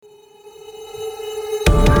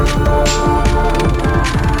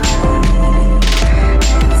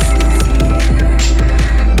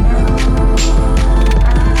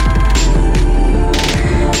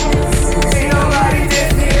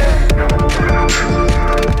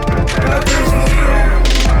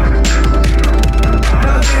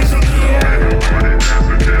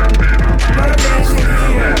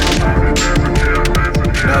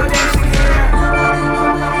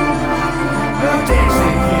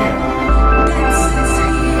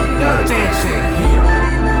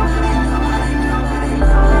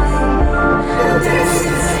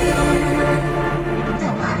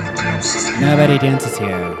Nobody dances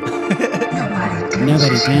here.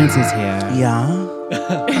 Nobody dances here. Yeah.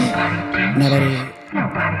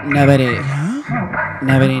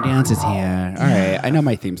 Nobody dances here. All right, I know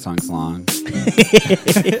my theme song's long.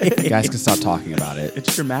 You guys can stop talking about it.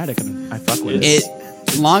 It's dramatic, and I fuck with it.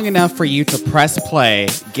 It's long enough for you to press play,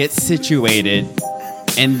 get situated,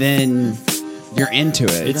 and then you're into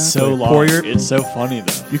it. It's so long. It's so funny,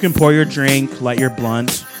 though. You can pour your drink, light your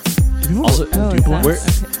blunt. Also,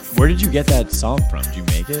 blunt? Where did you get that song from? Did you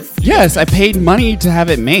make it? Yes, I paid money to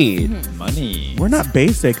have it made. Money. We're not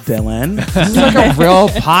basic, Dylan. This is like a real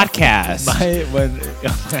podcast.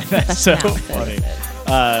 That's so funny.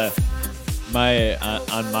 On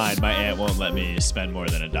mine, my aunt won't let me spend more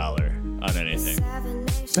than $1 on anything.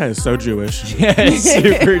 That is so Jewish. Yeah, it's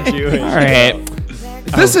super Jewish. All right.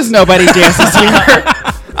 This is Nobody Dances Here.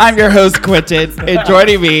 I'm your host, Quentin, and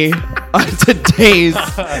joining me on today's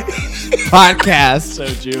podcast, So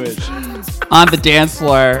Jewish. on the dance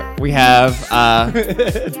floor, we have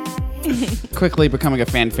quickly becoming a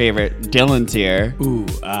fan favorite, Dylan's here. Ooh,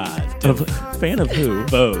 Fan of who?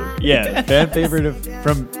 Vogue. Yeah, fan favorite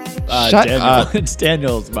from Shut Daniel. up. It's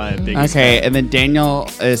Daniel's my biggest Okay, fan. and then Daniel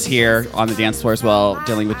is here on the dance floor as well,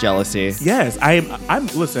 dealing with jealousy. Yes,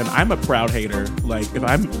 listen, I'm a proud hater. Like, if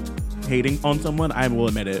I'm hating on someone, I will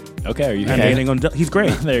admit it. Okay, are you I'm hating on he's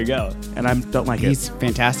great. There you go. And I don't like He's it.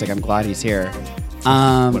 fantastic. I'm glad he's here.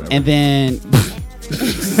 And then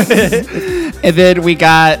and then we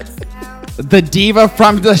got the diva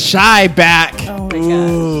from the Shy back, Oh my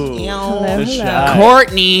Ooh. gosh. The Hello. Shy.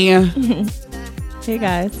 Courtney. Hey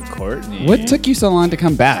guys. Courtney. What took you so long to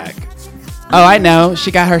come back? Oh, I know.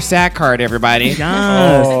 She got her SAG card, everybody.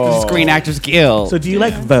 Yes. Oh. Screen Actors Guild. So do you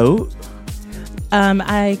like vote?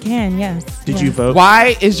 I can, yes. Did Yes. you vote?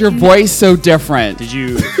 Why is your voice so different? Did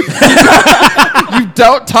you? You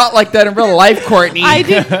don't talk like that in real life, Courtney. I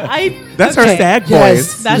did. That's her SAG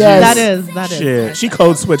Yes. voice. That is. Shit, she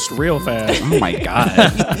code switched real fast. Oh my god.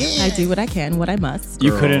 I do what I can, what I must.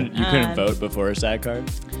 You Girl. couldn't vote before a SAG card?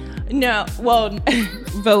 No, well,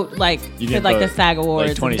 vote like You for didn't like the vote, SAG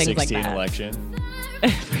Awards like and things like 2016 that. election.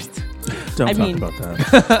 Don't I talk mean- about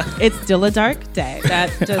that. It's still a dark day. That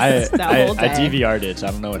whole day. I DVR'd it, so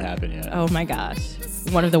I don't know what happened yet. Oh my gosh,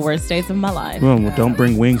 one of the worst days of my life. Well, don't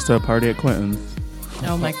bring wings to a party at Quentin's.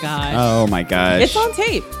 Oh my gosh. Oh my gosh. It's on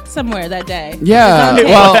tape somewhere that day. Yeah, It's on tape.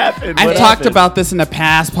 well, What happened? I've What talked happened? about this in a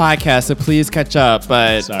past podcast, so please catch up.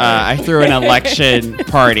 But Sorry. I threw an election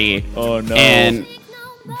party. Oh, no. And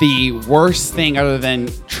the worst thing, other than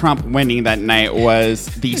Trump winning that night, was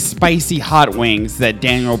the spicy hot wings that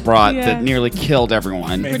Daniel brought Yeah. that nearly killed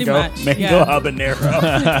everyone. Pretty much, Mango yeah.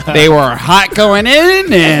 habanero. They were hot going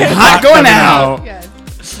in and hot going out. Yes.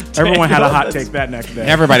 Everyone had a hot take that next day.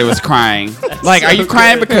 Everybody was crying. Like, are you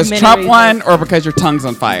crying because For many Trump reasons. won or because your tongue's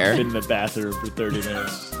on fire? Been in the bathroom for 30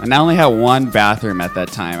 minutes. And I only had one bathroom at that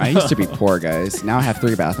time. I used to be poor, guys. Now I have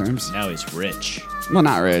 3 bathrooms. Now he's rich. Well,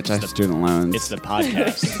 not rich. I have student loans. It's the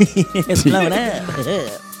podcast. It's blown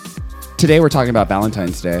up. Today we're talking about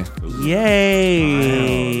Valentine's Day.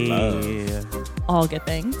 Yay. Wow. All good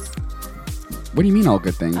things. What do you mean all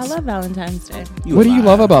good things? I love Valentine's Day. What do you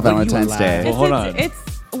love about What do you Valentine's lie? Day? Well, hold on.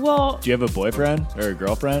 Well, Do you have a boyfriend or a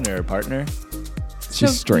girlfriend or a partner?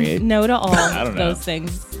 She's straight. No to all I don't know. those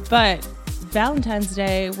things. But Valentine's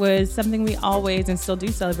Day was something we always and still do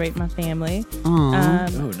celebrate in my family. Aw.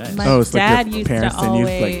 Oh, nice. My Oh, it's dad like your used parents to send you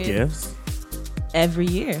always like gifts. every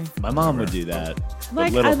year. My mom would do that. The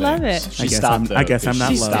Like, little I love things. it. She I guess stopped, I'm- though, I guess I'm 'cause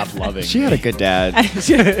not She loved. stopped loving She had a me. good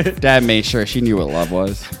dad. Dad made sure she knew what love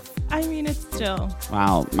was. I mean, it's still.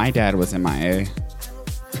 Wow, my dad was MIA.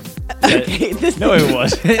 Okay, this No, it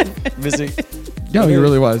wasn't. Missing. No, he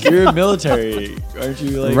really was. You're military, aren't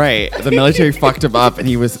you? Like, Right. The military fucked him up and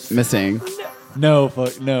he was missing. No,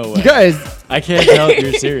 fuck, no way. You guys, I can't tell if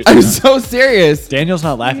you're serious. I'm now. so serious. Daniel's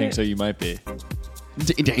not laughing, so you might be.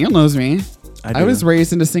 Daniel knows me. I do. was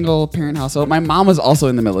raised in a single parent household. My mom was also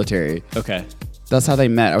in the military. Okay. That's how they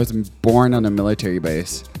met. I was born on a military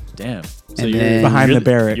base. Damn. So And you're then- Behind you're the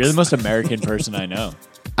barracks. You're the most American person I know.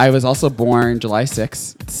 I was also born July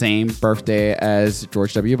 6th, same birthday as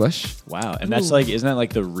George W. Bush. Wow. And that's like, isn't that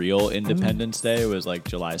like the real Independence Day? It was like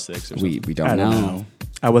July 6th or something. We I don't don't know. know.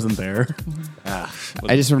 I wasn't there. Ah,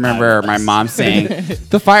 I just remember my mom saying,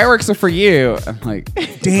 "The fireworks are for you." I'm like, But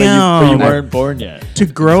you Damn. weren't born yet. To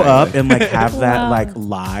grow up and like have that Wow. like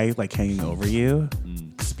lie like hanging over you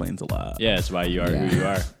explains a lot. Yeah, it's why you are who you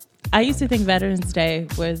are. I used to think Veterans Day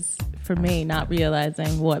was for me, not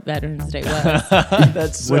realizing what Veterans Day was.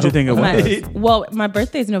 That's so What'd you think it was? Well, my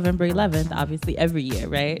birthday is November 11th, obviously every year,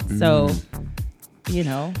 right? So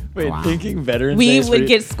Wait, Wow. thinking Veterans we Day is would pretty-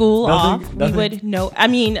 get school Nothing- off. nothing- We would know. I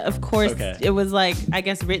mean, of course, Okay. it was like, I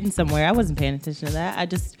guess, written somewhere. I wasn't paying attention to that. I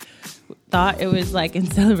just thought it was like in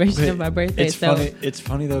celebration of my birthday. It's so funny. It's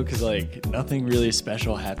funny though, because like nothing really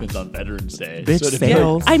special happens on Veterans Day. Bitch, it'd be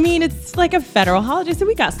sales. I mean, it's like a federal holiday, so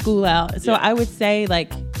we got school out. So Yeah. I would say,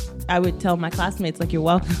 like, I would tell my classmates, like, you're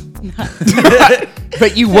welcome.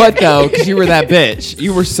 But you would though, because you were that bitch.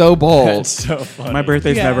 You were so bold. It's so funny. My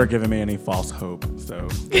birthday's Yeah. never given me any false hope. So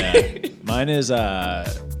Yeah.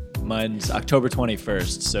 Mine's October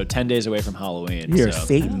 21st, so 10 days away from Halloween. you're so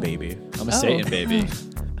Satan, baby. I'm a Oh. Satan baby.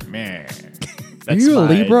 Meh. Are you a my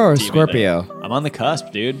Libra or a demon Scorpio? thing. I'm on the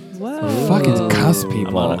cusp, dude. Whoa. Fucking cuss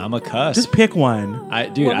people. I'm a cusp. Just pick one.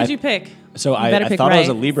 What would you pick? So You better I pick thought I was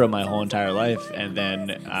a right. Libra my whole entire life, and then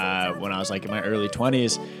when I was like in my early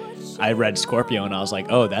 20s, I read Scorpio, and I was like,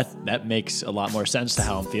 oh, that makes a lot more sense to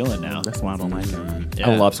how I'm feeling now. That's why I don't like him. Yeah.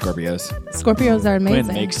 I love Scorpios. Scorpios are Quinn,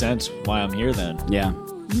 amazing. makes sense why I'm here then. Yeah.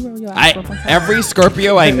 You roll your eyes up on top. Every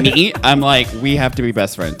Scorpio I meet, I'm like, we have to be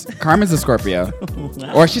best friends. Carmen's a Scorpio,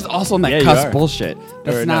 or she's also in that Yeah, you cuss are. bullshit.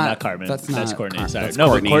 That's Or, no, not Carmen. That's Courtney. Car- Sorry. that's No,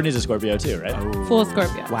 Courtney. but Courtney's a Scorpio too, right? Full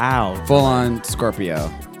Scorpio. Wow. Full on Scorpio.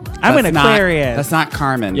 I'm an That's not- Aquarius. That's not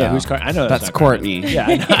Carmen. Yeah, though. who's Carmen? I know that's not Carmen. Courtney.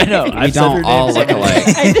 Yeah, I know. We I've said her don't all name look so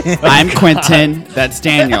much. alike. I'm Quentin. That's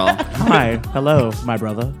Daniel. Hi. Hello, my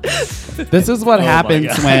brother. This is what Oh my happens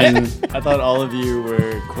God. when. I thought all of you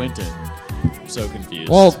were Quentin. I'm so confused.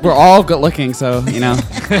 Well, we're all good looking, so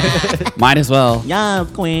might as well. Yeah,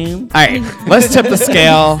 queen. All right, let's tip the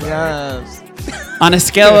scale. Yes. On a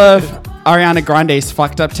scale of Ariana Grande's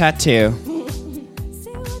fucked up tattoo,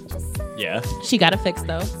 yeah. She got it fixed,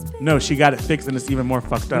 though. No, she got it fixed, and it's even more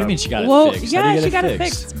fucked up. What do you mean she got Well, it fixed? How do yeah, you get she got it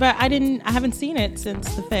fixed? fixed, but I haven't seen it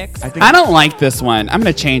since the fix. I think I don't like this one. I'm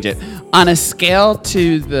gonna change it. On a scale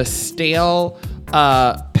to the stale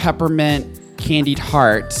peppermint candied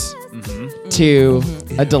hearts to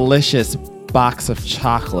a delicious box of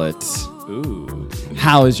chocolates. Ooh.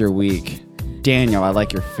 How is your week? Daniel, I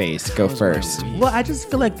like your face. Go first. Well, I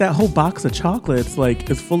just feel like that whole box of chocolates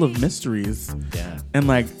is full of mysteries, Yeah. and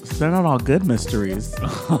they're not all good mysteries.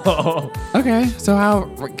 Okay, so how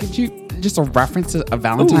could you just a reference to a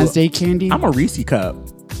Valentine's Ooh, Day candy? I'm a Reese cup,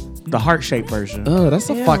 the heart-shaped version. Oh, that's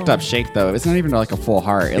a Ew. fucked up shake though. It's not even like a full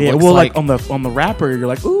heart. It Yeah, looks well, like on the wrapper, you're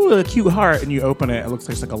like, ooh, a cute heart, and you open it, it looks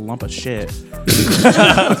like it's like a lump of shit.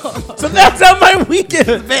 So that's how my week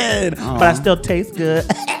has been. But I still taste good.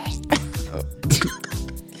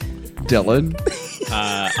 Dylan.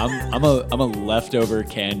 I'm a leftover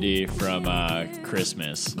candy from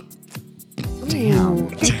Christmas. Damn.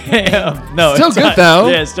 Damn. No, Still it's good, not. though.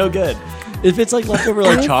 Yeah, it's still good. If it's like leftover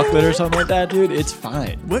chocolate or something like that, dude, it's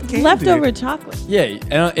fine. What candy? Leftover chocolate. Yeah,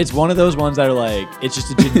 and it's one of those ones that are like, it's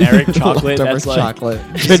just a generic chocolate Leftover that's like, chocolate.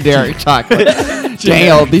 Generic chocolate.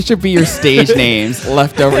 Daniel, these should be your stage names.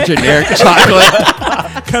 Leftover generic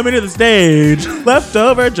chocolate. Coming to the stage,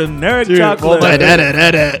 leftover generic Dude, well, chocolate.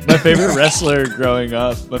 my favorite wrestler growing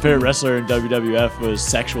up, my favorite wrestler in WWF was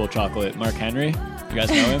Sexual Chocolate, Mark Henry. You guys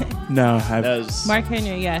know him? No, That was, Mark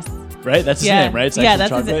Henry, yes. right? That's his Yeah. name, right? Sexual Yeah,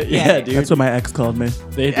 that's his- Chocolate? yeah. Yeah, dude. that's what my ex called me.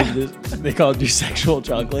 They did this, they called you Sexual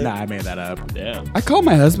Chocolate? Nah, I made that up. Yeah. I call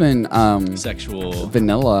my husband Sexual.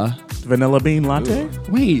 vanilla. Vanilla bean latte?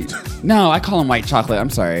 Wait. No, I call him white chocolate. I'm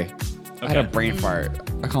sorry. I had a Okay. brain fart.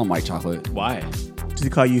 I call him white chocolate. Why? Does he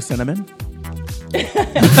call you cinnamon?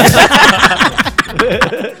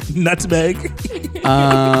 Nutmeg?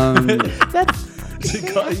 That's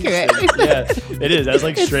Yeah, it is. That's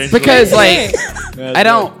like strange. Because like Yeah, I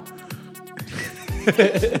don't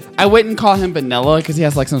I wouldn't call him vanilla because he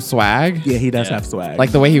has like some swag. Yeah, he does Yeah. have swag.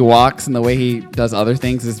 Like the way he walks and the way he does other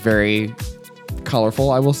things is very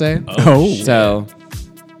colorful, I will say. Oh. shit. So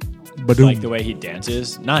Badoom. Like the way he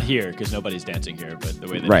dances. Not here, because nobody's dancing here, but the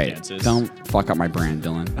way that he right. dances. Don't fuck up my brand,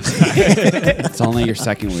 Dylan. It's only your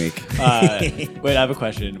second week. Wait, I have a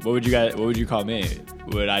question. What would you call me?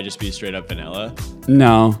 Would I just be straight up vanilla?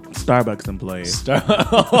 No. Starbucks employee.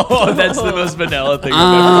 Oh, that's the most vanilla thing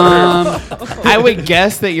I've ever heard. I would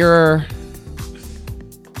guess that you're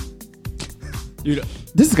Dude,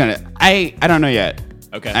 this is gonna I don't know yet.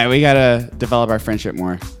 okay. We gotta develop our friendship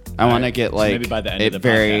more. I want to right. get So like maybe by the end it of the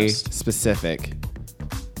very podcast. specific, By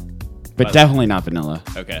but the- definitely not vanilla.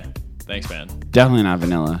 Okay. Thanks, man. Definitely not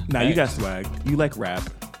vanilla. Nah, you got swag. You like rap.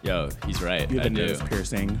 Yo, he's right. You I have a do. nose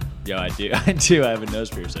piercing. Yo, I do. I do. I have a nose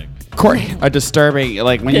piercing. Corey, a disturbing.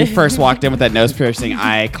 Like when you first walked in with that nose piercing,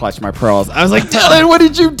 I clutched my pearls. I was like, Dylan, what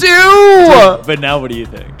did you do? But now, what do you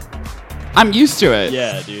think? I'm used to it.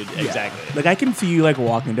 Yeah, dude. Exactly. Like I can see you like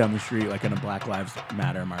walking down the street like in a Black Lives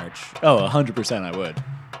Matter march. Oh, 100% I would.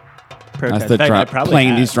 protest. That's the fact, I drum probably playing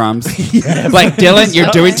have. these drums. Like, Dylan, you're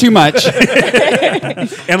doing too much.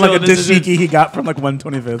 And like a dashiki he got from like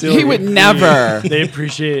 125th. He would never. They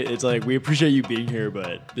appreciate it's like we appreciate you being here,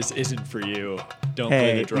 but this isn't for you. Don't play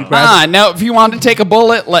Hey, the drum. No, if you want to take a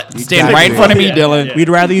bullet, stand gotta right in do front of it. me, Yeah, Dylan. yeah. We'd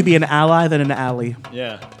rather you be an ally than an ally.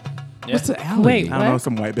 Yeah. What's the alley? Wait, I don't know, what?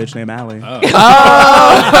 some white bitch named Allie.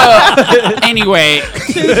 Anyway,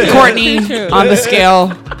 Courtney, True. on the scale.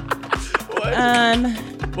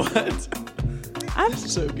 What? I've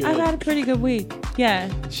So good. had a pretty good week. Yeah.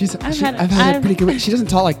 I've had a pretty good week. She doesn't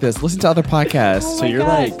talk like this. Listen to other podcasts. Oh So my you're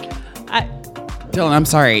gosh. like- I, Dylan, I'm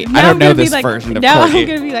sorry. now I don't I'm know gonna be this like, version of now Courtney. I'm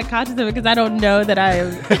gonna be like conscious of it because I don't know that I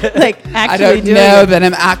am like actually I don't doing know it. that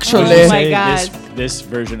I'm actually. Oh my Say God. This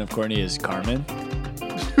version of Courtney is Carmen.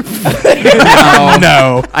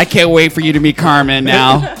 No. I can't wait for you to meet Carmen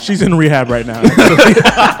now. She's in rehab right now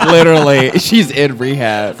Literally, she's in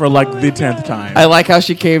rehab. for like the 10th time. I like how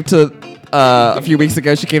she came to a few weeks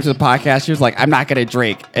ago. She came to the podcast. She was like, "I'm not gonna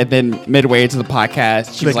drink," and then midway into the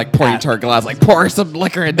podcast, she was like pointing to her glass, like, "Pour some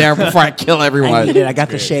liquor in there before I kill everyone." I need it. I got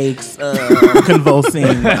the shakes,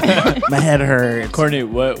 convulsing. My head hurts. Courtney,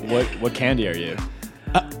 what candy are you?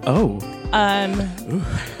 Oh, Um,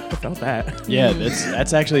 I felt that. Yeah,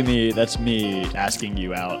 that's actually me. That's me asking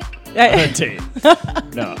you out on I- a date.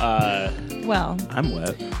 No, well, I'm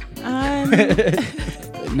wet.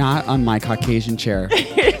 Not on my Caucasian chair.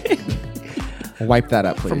 Wipe that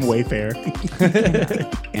up, please. From Wayfair.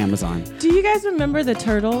 Amazon. do you guys remember the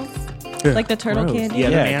turtles? Like the turtle Gross. candy? Yeah,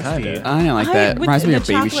 Yeah, they're nasty. kinda. I didn't like that. with Reminds me the of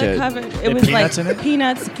baby chocolate shit. covered. It Yeah, was peanuts like in it?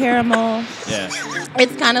 peanuts, caramel. yeah.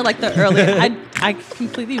 It's kind of like the early. I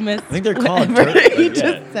completely missed. I think they're called whatever turtles, he yeah.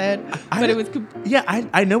 just said, but it was. Yeah,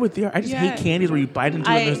 I know what they are. I just Yeah. hate candies where you bite into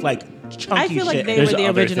it and there's like chunky I feel like shit. they There's were the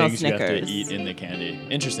other original things you have Snickers. to eat in the candy.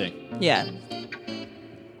 Interesting. Yeah.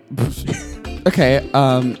 Okay.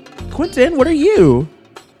 Quentin, what are you?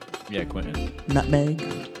 Yeah, Quentin.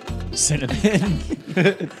 Nutmeg.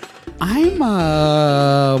 Cinnamon. I'm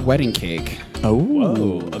a wedding cake. Oh,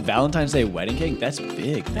 Whoa, a Valentine's Day wedding cake? That's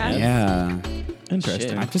big, man. Yeah. interesting.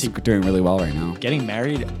 Shit. I'm just doing really well right now. Getting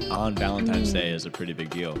married on Valentine's Day is a pretty big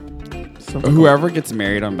deal. Whoever gets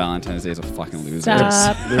married on Valentine's Day is a fucking loser.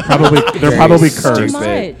 Stop. They're probably Very cursed. Too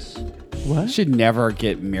much. What? Should never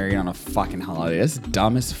get married on a fucking holiday. That's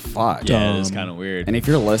dumb as fuck. Yeah, it's kind of weird. And if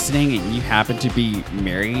you're listening and you happen to be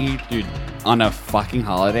married, dude, on a fucking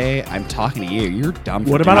holiday, I'm talking to you. You're dumb.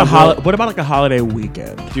 for What about doing that. What about like a holiday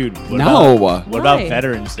weekend? Dude, what No. About, what about Why?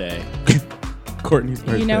 Veterans Day? Courtney's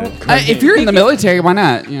birthday. You know, If you're in the military, why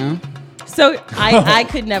not? You know. so I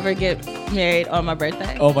could never get married on my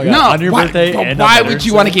birthday. Oh my god! No. On your why, birthday, but and why on would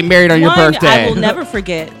you want to Veterans get married on your One, birthday? I will never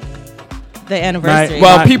forget the anniversary.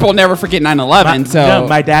 Well, My- people never forget 9/11. So no,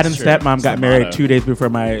 my dad and Sure. stepmom It's got the married motto. 2 days before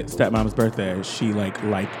my stepmom's birthday. She like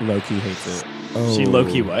low key hates it. Day. She low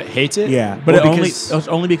key what hates it? Yeah, but Well, it because- was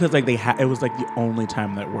only because like it was like the only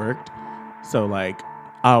time that worked. So like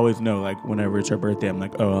I always know like whenever it's her birthday, I'm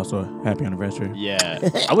like, oh, also happy anniversary. Yeah,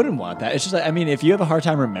 I wouldn't want that. It's just like, I mean, if you have a hard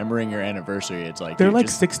time remembering your anniversary, it's like They're dude, like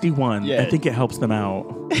just- 61. Yeah. I think it helps them out.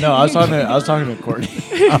 No, I was talking to Courtney.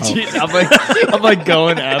 Jeez, I'm like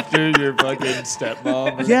going after your fucking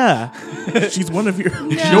stepmom. Yeah, she's one of your.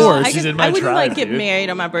 No, She's in my I wouldn't tribe, like get dude. married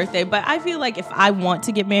on my birthday, but I feel like if I want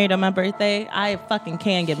to get married on my birthday, I fucking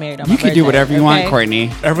can get married on my you birthday. can do whatever you want, okay? Courtney.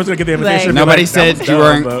 Everyone's gonna get the invitation. Like- and be Nobody like, said "That was you dumb,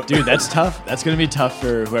 weren't- but-" Dude, that's tough. That's gonna be tough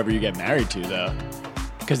for whoever you get married to, though.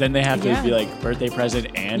 Because then they have to Yeah. be like birthday present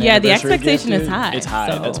and Yeah, the anniversary expectation gift, is dude. high. It's high.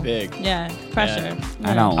 so- That's big. Yeah, pressure.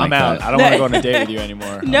 I don't like I'm out. that. I don't want to go on a date with you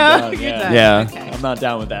anymore. I'm No, done, you're yeah. done. Yeah. Okay. I'm not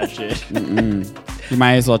down with that shit. You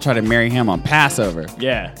might as well try to marry him on Passover.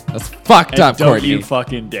 Yeah. That's fucked And up, don't Courtney. you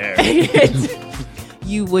fucking dare.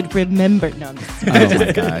 You would remember. No, I'm just Oh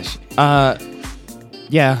my gosh.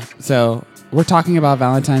 Yeah. So we're talking about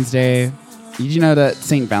Valentine's Day. Did you know that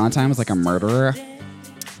Saint Valentine was like a murderer?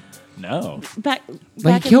 No. back. Like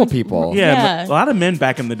back he in killed the- people. Yeah, Yeah. but a lot of men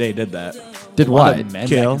back in the day did that. Did A lot what? of men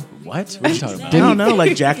Kill. back in- What? What are you talking about? I don't know,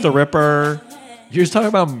 like Jack the Ripper. You're just talking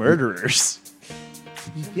about murderers.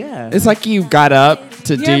 Yeah, It's like you got up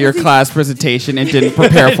to do Yeah, your but he- class presentation and didn't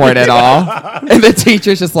prepare for it at all. And the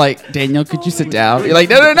teacher's just like, Daniel, could you sit down? You're like,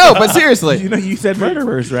 no, but seriously. you know, you said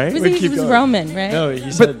murderers, right? Was Wait, he keep was going. Roman, right? No,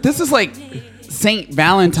 he said. But this is like Saint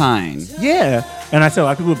Valentine. Yeah, and I said a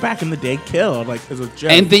lot of people back in the day killed like as a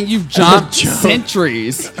joke. And then you jumped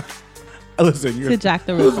centuries. Listen, you're To Jack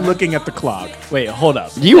the who's Ripper. looking at the clock. Wait, hold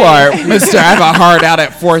up. You are, Mr. I have a hard out at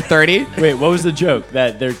 4:30. Wait, what was the joke?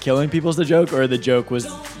 That they're killing people's the joke, or the joke was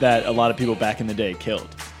that a lot of people back in the day killed?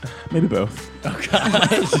 Maybe both.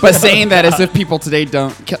 But saying that as if people today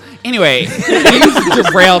don't kill. Anyway, you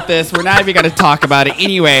derailed this. We're not even going to talk about it.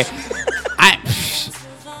 Anyway,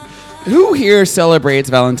 Who here celebrates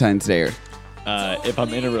Valentine's Day? If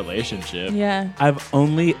I'm in a relationship. Yeah. I've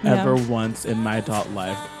only ever once in my adult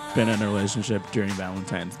life been in a relationship during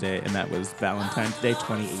Valentine's Day, and that was Valentine's Day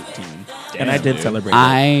 2018. And I did celebrate it.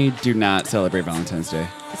 I do not celebrate Valentine's Day.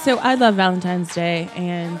 So I love Valentine's Day,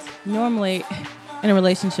 and normally in a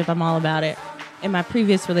relationship, I'm all about it. In my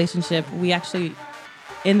previous relationship, we actually,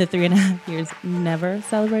 in the 3.5 years, never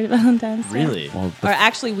celebrated Valentine's Day. Really? Well, Or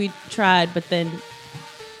actually, we tried, but then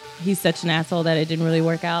he's such an asshole that it didn't really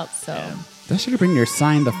work out. So that should have been your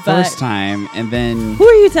sign the first time, and then who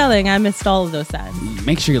are you telling? I missed all of those signs.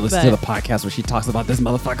 make sure you listen to the podcast where she talks about this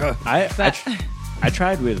motherfucker. I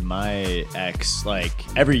tried with my ex like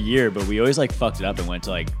every year, but we always like fucked it up and went to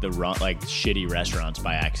like the wrong, like shitty restaurants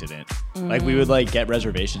by accident. Like we would like get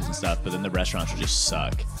reservations and stuff, but then the restaurants would just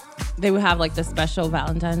suck. They would have like the special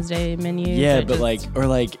Valentine's Day menu. Yeah, but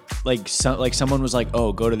someone was like,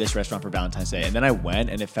 "Oh, go to this restaurant for Valentine's Day," and then I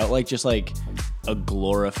went, and it felt like just like a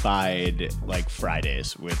glorified like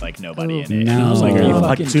Fridays with like nobody in it. No. And I was like, "Are you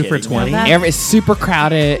Like fucking 2 for kidding me?" $20? It's super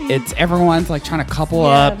crowded. It's everyone's like trying to couple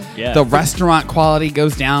up. Yeah. The restaurant quality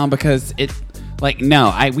goes down because it, like,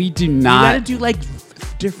 no, we do You not. gotta do like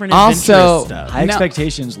different Also, adventurous stuff. High No.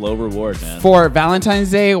 expectations, low reward, man. For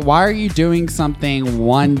Valentine's Day, why are you doing something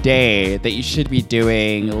one day that you should be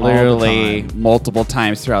doing literally multiple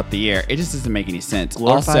times throughout the year? It just doesn't make any sense.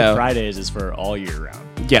 Glorified Also, Fridays is for all year round.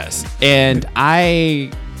 yes, and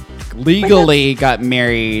I legally got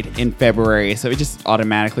married in February, so it just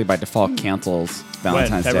automatically by default cancels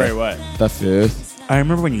Valentine's February Day. what? The 5th. I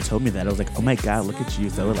remember when you told me that, I was like, oh my God, look at you.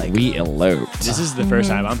 So like, We eloped. This is the first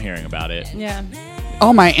time I'm hearing about it. Yeah.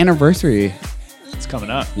 Oh, my anniversary. It's coming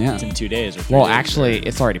up. Yeah. It's in 2 days or 3 Well, days. actually,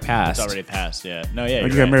 it's already passed. It's already passed, yeah. No, yeah, you you're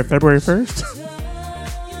got right. married February 1st?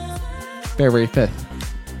 February 5th,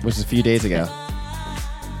 which is a few days ago.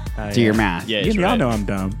 Do your math. Yeah, You he's y'all right. know I'm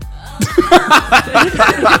dumb.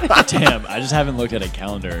 Damn, I just haven't looked at a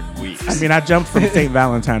calendar in weeks. I mean, I jumped from St.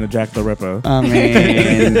 Valentine to Jack the Ripper. I mean,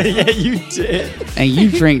 yeah, you did. and you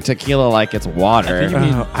drink tequila like it's water. you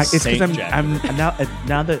mean It's because Saint I'm Jack.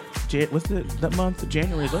 now that what's that month?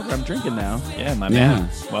 January's over. I'm drinking now. Yeah, my Yeah. man.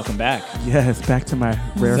 Welcome back. Yes, back to my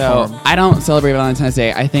rare So form. I don't celebrate Valentine's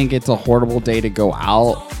Day. I think it's a horrible day to go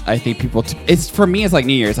out. I think people. It's for me. It's like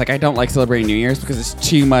New Year's. Like I don't like celebrating New Year's because it's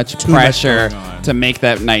too much pressure going on. to make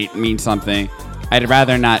that night mean something. I'd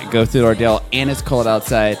rather not go through the ordeal. And it's cold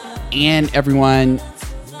outside. And everyone.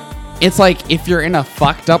 It's like if you're in a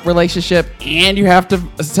fucked up relationship and you have to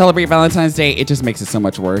celebrate Valentine's Day, it just makes it so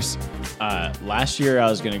much worse. Last year, I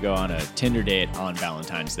was going to go on a Tinder date on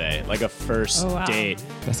Valentine's Day, like a first Oh, wow. date.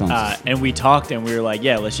 That sounds. And we talked and we were like,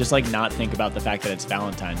 yeah, let's just like not think about the fact that it's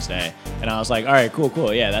Valentine's Day. And I was like, all right,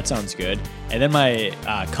 cool. Yeah, that sounds good. And then my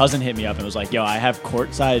cousin hit me up and was like, yo, I have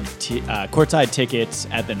courtside tickets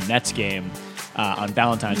at the Nets game on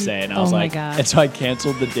Valentine's Day. And I was Oh my like, God. and so I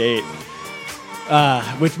canceled the date.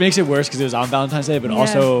 Which makes it worse because it was on Valentine's Day, but Yeah.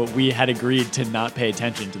 also we had agreed to not pay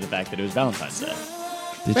attention to the fact that it was Valentine's Day.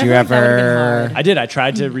 Did I you feel like that would've been ever? hard. I did. I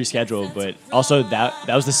tried to reschedule, but also that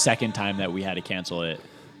was the second time that we had to cancel it,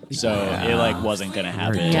 so it like wasn't gonna You're a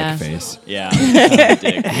happen. Yeah. dick face. Yeah. I'm a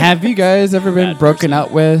dick. Have you guys ever been Bad broken person.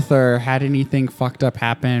 up with or had anything fucked up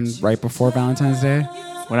happen right before Valentine's Day?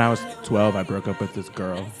 When I was 12, I broke up with this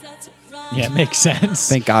girl. Yeah, it makes sense.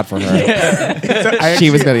 Thank God for her.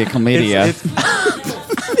 She was going to get chlamydia.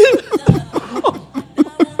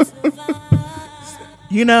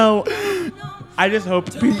 You know, I just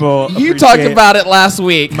hope people You talked appreciate about it last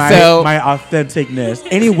week. my so my authenticness.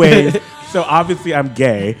 Anyways, so obviously I'm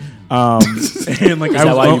gay. And like Is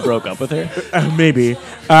that why you broke up with her? maybe.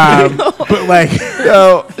 But like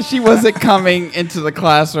no, she wasn't coming into the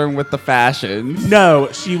classroom with the fashions. no,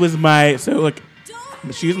 she was my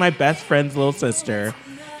she was my best friend's little sister,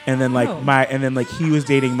 and then he was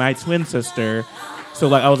dating my twin sister. So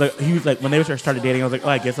like he was like when they started dating, I was like, oh,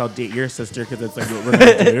 I guess I'll date your sister because it's like what we're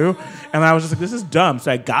gonna do. And I was just like, this is dumb. So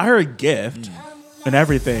I got her a gift and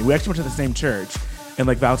everything. We actually went to the same church. And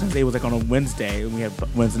like Valentine's Day was like on a Wednesday, and we had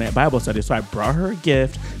Wednesday night Bible study. So I brought her a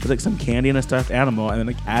gift. It was like some candy and a stuffed animal. And then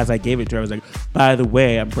like as I gave it to her, I was like, by the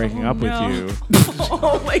way, I'm breaking up with you.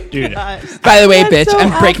 Oh my Dude. God. By the way, That's bitch, so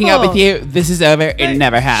I'm breaking up with awful. you. This is over. It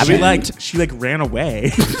never happened. She ran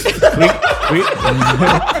away.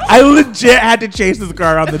 I legit had to chase this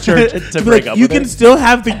girl around the church to be break like, up you with can her? still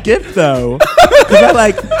have the gift though, because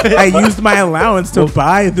I used my allowance to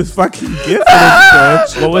buy this fucking gift for this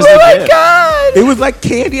bitch. What was the gift? God. It was like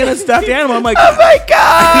candy and a stuffed animal. I'm like, Oh my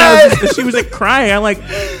God. she was like crying. I'm like,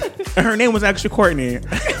 her name was actually Courtney.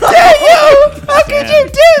 How could you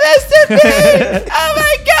do this to me? Oh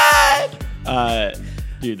my God.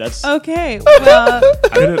 Dude, that's Okay, well,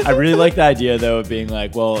 I really like the idea though of being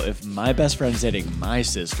like, well, if my best friend's dating my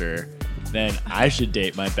sister, then I should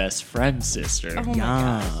date my best friend's sister. oh my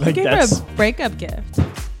Yeah. gosh. Like, Give her that's- a breakup gift.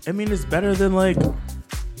 I mean, it's better than like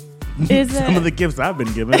Is some of the it? gifts I've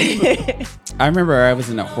been given. I remember I was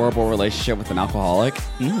in a horrible relationship with an alcoholic.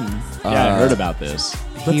 Yeah, I heard about this.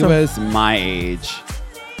 He was my age.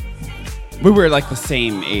 We were like the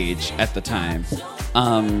same age at the time.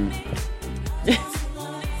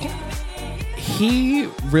 He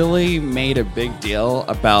really made a big deal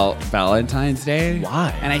about Valentine's Day.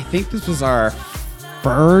 Why? And I think this was our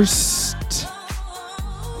first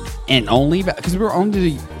and only, because we were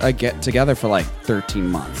only get together for like 13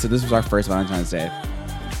 months. So this was our first Valentine's Day.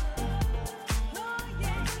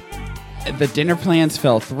 The dinner plans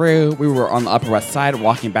fell through. We were on the Upper West Side,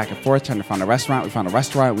 walking back and forth, trying to find a restaurant. We found a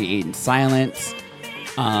restaurant. We ate in silence.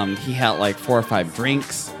 He had like 4 or 5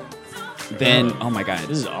 drinks. Then, oh my God.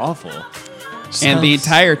 This is awful. And the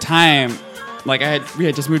entire time, like we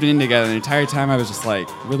had just moved in together. The entire time I was just like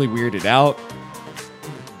really weirded out.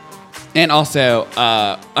 And also,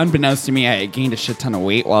 unbeknownst to me, I had gained a shit ton of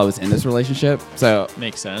weight while I was in this relationship. So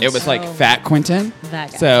Makes sense. it was like Oh. Fat Quentin.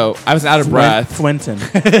 That guy. So I was out of breath. Quentin.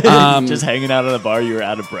 Just hanging out at the bar, you were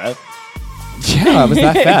out of breath. Yeah, I was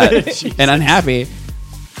that fat and unhappy.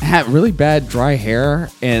 I had really bad dry hair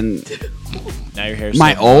and Now your hair's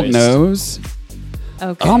my so old moist. nose.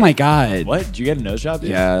 Okay. Oh my God. What? Did you get a nose job? Dude?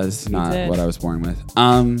 Yeah, it's not did. what I was born with.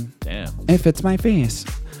 Damn. It fits my face.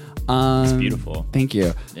 It's beautiful. Thank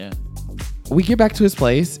you. Yeah. We get back to his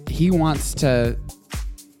place. He wants to,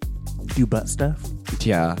 Do butt stuff.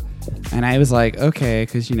 yeah. And I was like, okay,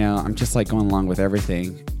 because, you know, I'm just like going along with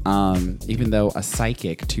everything. Even though a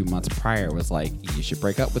psychic 2 months prior was like, you should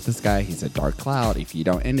break up with this guy. He's a dark cloud. If you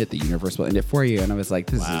don't end it, the universe will end it for you. And I was like,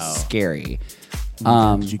 this Wow. is scary.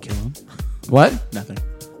 Did you kill him? What? Nothing.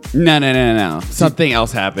 No. Something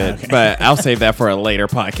else happened, but I'll save that for a later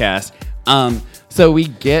podcast. So we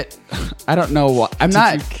get, I don't know what, I'm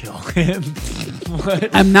not, Kill him.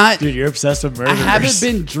 What? I'm not, Dude, you're obsessed with murderers. I haven't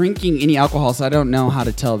been drinking any alcohol, so I don't know how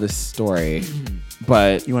to tell this story.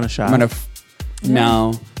 But You want a shot? I'm gonna,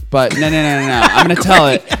 no. But no. I'm gonna tell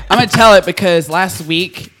it. I'm gonna tell it because last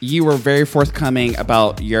week you were very forthcoming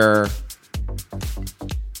about your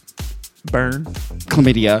Burn.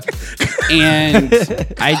 chlamydia, and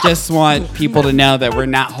I just want people to know that we're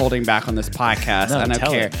not holding back on this podcast. No, I don't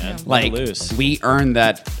tell care. it, man. Let Like it loose. we earned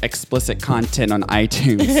that explicit content on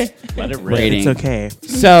iTunes Let it rip. rating. It's okay.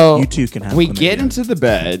 So You too can have we chlamydia. get into the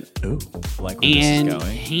bed. Ooh. Like where And this is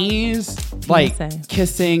going. he's like say?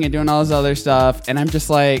 kissing and doing all this other stuff, and I'm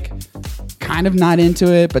just like kind of not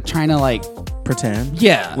into it, but trying to like, Pretend.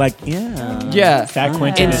 yeah, Like, yeah. yeah. Fat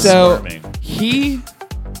Quentin And is so squirming. he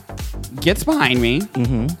gets behind me,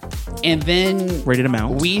 and then Ready to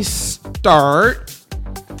mount. we start,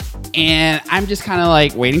 and I'm just kind of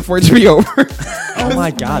like waiting for it to be over. Oh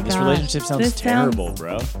my God, this gosh. relationship sounds This sounds- terrible,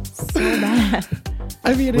 bro. So bad.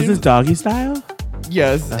 I mean, Was this doggy style?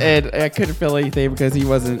 yes, and I couldn't feel anything because he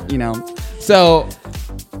wasn't, you know. So,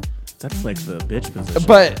 That's like the bitch position.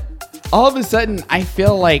 but all of a sudden, I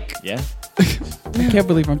feel like. Yeah. I can't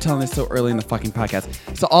believe I'm telling this so early in the fucking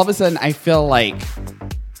podcast. So all of a sudden, I feel like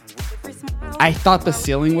I thought the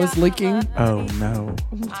ceiling was leaking, Oh no.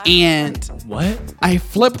 and What? I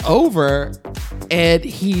flip over, and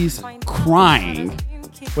he's crying,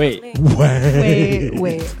 Wait.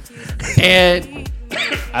 Wait. and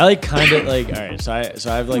I like kind of like, all right,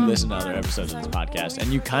 so I've like listened to other episodes of this podcast,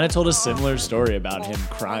 and you kind of told a similar story about him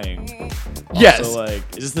crying. yes, So like,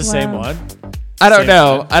 is this the same Wow. one? I don't same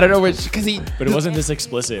know, time. I don't know which, because he. But it wasn't this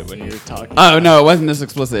explicit when you were talking. Oh no, it wasn't this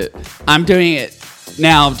explicit. I'm doing it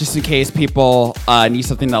now just in case people need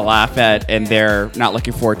something to laugh at and they're not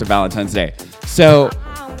looking forward to Valentine's Day. So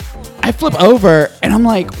I flip over and I'm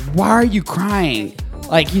like, "Why are you crying?"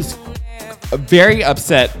 Like he's very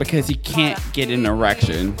upset because he can't get an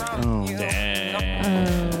erection, Oh.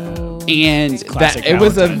 Dang. and classic that it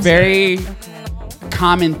was a Valentine's very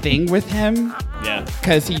common thing with him Yeah.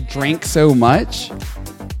 because he drank so much.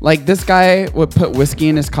 Like this guy would put whiskey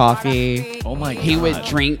in his coffee. Oh my God. He would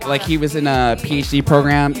drink, like he was in a PhD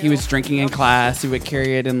program. He was drinking in class. He would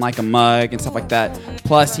carry it in like a mug and stuff like that.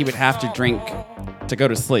 Plus, he would have to drink to go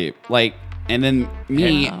to sleep. Like, and then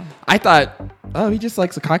me, Wow. I thought, oh, he just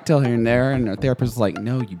likes a cocktail here and there. And the therapist was like,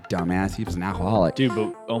 no, you dumbass. He was an alcoholic. Dude,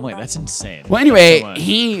 but oh my, that's insane. Well, anyway, So much.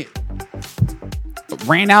 he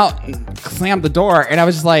ran out and slammed the door. And I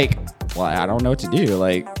was just like, well, I don't know what to do.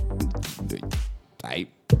 Like,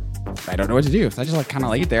 I don't know what to do. So I just like kind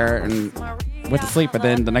of laid there and went to sleep. But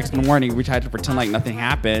then the next morning, we tried to pretend like nothing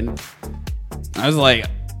happened. I was like,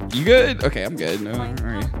 You good? Okay, I'm good. No, all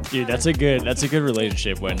right. Dude, that's a good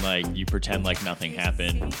relationship when like you pretend like nothing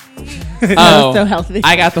happened. Oh, so healthy.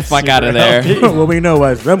 I got the fuck Super out of there. healthy. Well, we know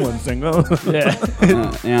why someone's single.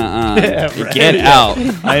 Yeah. Right. Get out.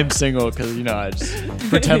 I am single because I just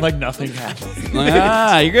pretend like nothing happened.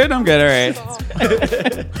 You good? I'm good. All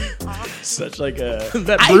right. Such like a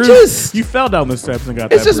You fell down the steps and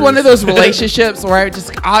got It's that just one of bruise. those relationships where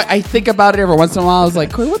I think about it every once in a while. I was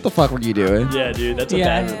like, Corey, what the fuck were you doing? yeah, dude. That's a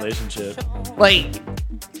Yeah. bad relationship. Like,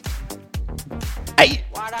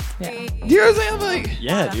 Yeah. you know what I'm saying? I'm like,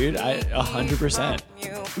 Yeah, dude. 100%.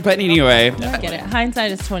 but anyway, I get it.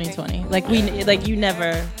 Hindsight is 2020. Like you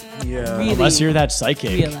never Yeah. really Unless you're that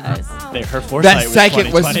psychic. realize. Her foresight that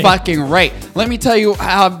second was 2020. fucking right. Let me tell you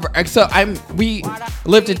how. So we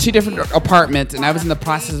lived in 2 different apartments, and I was in the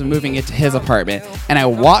process of moving into his apartment. And I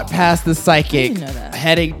walked past the psychic I didn't know that.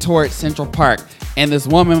 heading towards Central Park, and this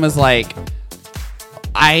woman was like,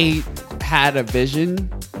 "I had a vision,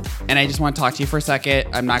 and I just want to talk to you for a second.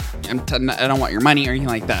 I don't want your money or anything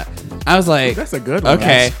like that." I was like, That's a good one.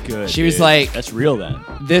 Okay. That's good. She was dude. like, "That's real then."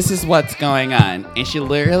 "This is what's going on." And she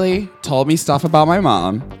literally told me stuff about my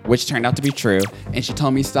mom, which turned out to be true. And she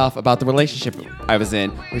told me stuff about the relationship I was in,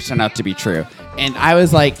 which turned out to be true. And I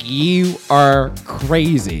was like, you are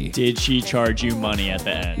crazy. Did she charge you money at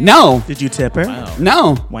the end? No. Did you tip her? Wow.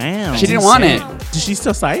 No. Wow. She didn't want it. Is she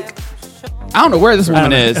still psych? I don't know where this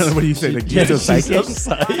woman is. What do you say? Like, you still she's psychic? still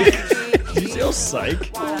psych. She's still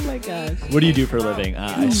psych. Oh my gosh. What do you do for a living?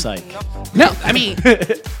 I psych. No, I mean,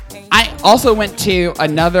 I also went to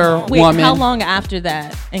another Wait, woman. how long after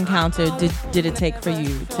that encounter did it take for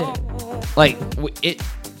you to? Like, it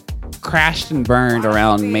crashed and burned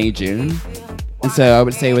around May, June. And so I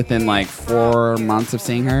would say within like 4 months of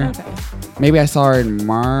seeing her. Okay. Maybe I saw her in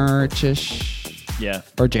March-ish Yeah.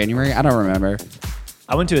 or January. I don't remember.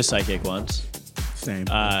 I went to a psychic once. Same.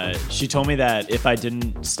 She told me that if I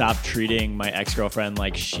didn't stop treating my ex-girlfriend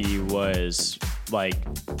like she was like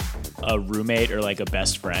a roommate or like a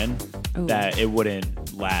best friend, Ooh. that it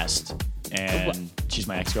wouldn't last. And she's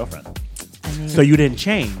my ex-girlfriend. I mean, So you didn't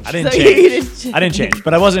change. I didn't So you change. didn't change. I didn't change,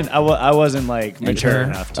 but I wasn't like mature her?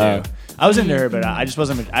 enough to. Oh. I was into her, but I just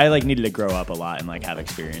wasn't. I like needed to grow up a lot and like have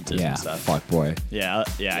experiences Yeah, and stuff. fuck boy. Yeah,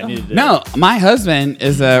 I needed to. No, my husband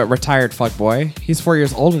is a retired fuck boy. He's 4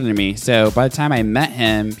 years older than me. So by the time I met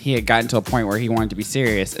him, he had gotten to a point where he wanted to be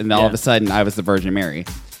serious. And then all of Yeah. a sudden, I was the Virgin Mary.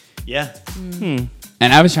 Yeah.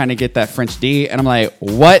 And I was trying to get that French D. And I'm like,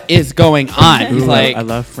 what is going on? He's Ooh, like, I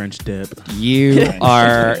love French dip. you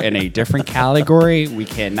are in a different category. We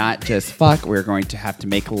cannot just fuck. We're going to have to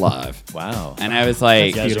make love. Wow. And I was like,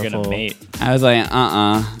 You guys are beautiful. gonna mate. I was like,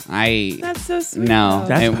 I that's so sweet. No. though.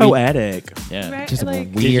 That's And we- poetic. Yeah. Right? just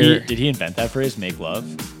Like- weird. Did he invent that phrase? Make love.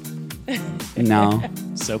 No.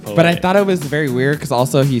 So poetic. But I thought it was very weird because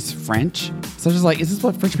also he's French. So I was just like, is this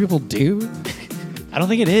what French people do? I don't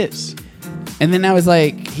think it is. And then I was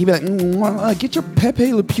like, he'd be like, get your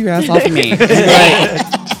Pepe Le Pew ass off of me. He'd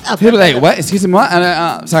be like, what? Excuse me,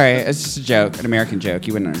 what? Sorry, it's just a joke, an American joke.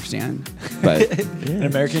 You wouldn't understand. But, An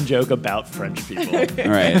American joke about French people.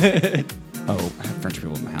 all right. Oh, I have French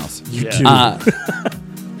people in my house. You Yeah. too.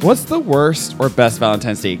 What's the worst or best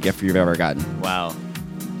Valentine's Day gift you've ever gotten? Wow.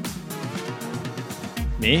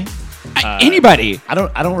 Me? Anybody. I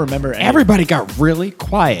don't remember. Any. Everybody got really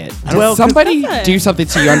quiet. Did Well, 'cause somebody that's do something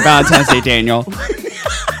to you on Valentine's Day, Daniel?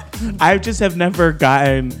 I just have never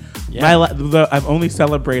gotten. Yeah. I've only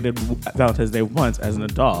celebrated Valentine's Day once as an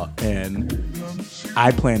adult, and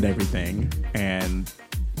I planned everything, and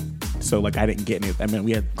so like I didn't get any. I mean,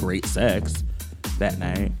 we had great sex that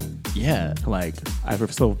night. Yeah. Like I feel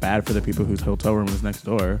so bad for the people whose hotel room was next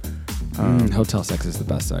door. Hotel sex is the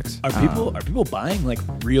best sex. Are people buying like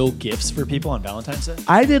real gifts for people on Valentine's Day?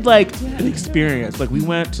 I did like an experience. Like we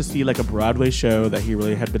went to see like a Broadway show that he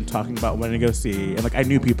really had been talking about wanting to go see, and like I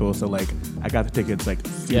knew people, so like I got the tickets like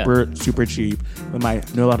super cheap.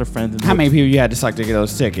 With knew a lot of friends. And How many people you had to suck to get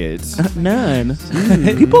those tickets? None.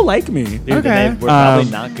 People like me. Dude, Okay. They were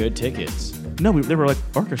probably not good tickets. No, they were like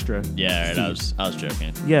orchestra. Yeah, right, I was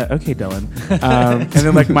joking. Yeah, okay, Dylan. And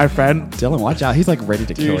then like my friend, Dylan, watch out. He's like ready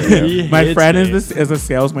to kill Dude, you. he my hits friend me. is a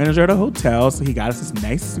sales manager at a hotel, so he got us this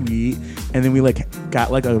nice suite, and then we like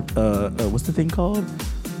got like a what's the thing called?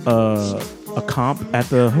 A comp at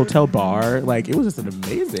the hotel bar. Like it was just an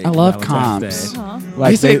amazing. I love Valentine's comps. Day. Aw. I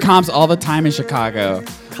Like used to get comps all the time in Chicago.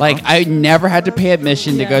 Like I never had to pay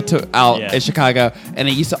admission to go out Yeah. in Chicago, and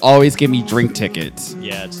they used to always give me drink tickets.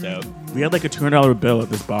 Yeah, it's dope. we had like a $200 bill at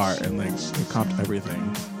this bar, and like they comped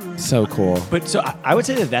everything. So cool. But so I would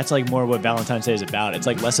say that that's like more what Valentine's Day is about. It's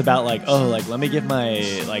like less about like, oh, like let me give my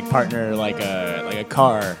like partner like a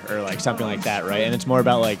car or like something like that, right? And it's more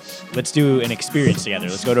about like, let's do an experience together.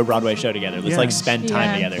 Let's go to a Broadway show together. Let's like spend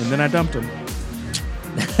time together. And then I dumped him.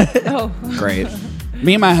 Oh, Great.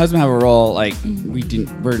 Me and my husband have a rule, like,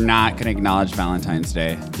 we're not going to acknowledge Valentine's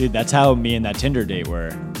Day. Dude, that's how me and that Tinder date were.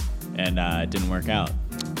 And it didn't work out.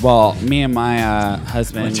 Well, me and my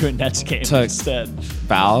husband Went to a Nets game took instead.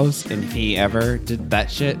 vows, and if he ever did that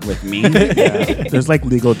shit with me, There's like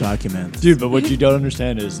legal documents. Dude, but what you don't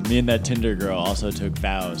understand is me and that Tinder girl also took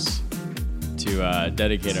vows to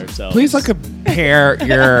dedicate ourselves. please compare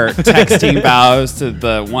your texting vows to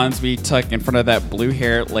the ones we took in front of that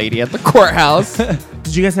blue-haired lady at the courthouse.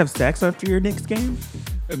 Did you guys have sex after your Knicks game?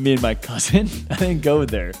 Me and my cousin. I didn't go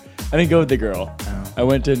there. I didn't go with the girl. Oh. I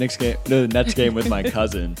went to the Nets game with my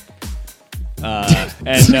cousin.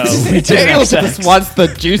 And no, we didn't Daniel have sex. just wants the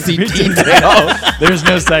juicy We didn't- detail. no, there's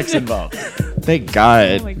no sex involved. Thank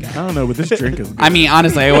God. oh my God. I don't know, but this drink is good. I mean,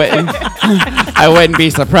 honestly, I wouldn't be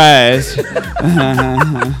surprised. These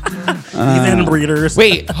inbreeders.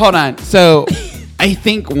 Wait, hold on. So, I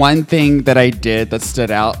think one thing that I did that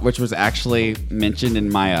stood out, which was actually mentioned in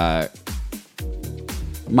my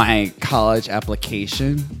my college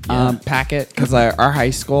application packet, because our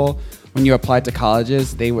high school, when you applied to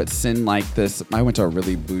colleges, they would send like this. I went to a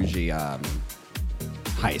really bougie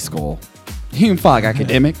high school, Hume Fogg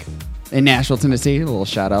Academic in Nashville, Tennessee. A little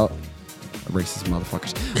shout out, racist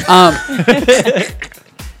motherfuckers.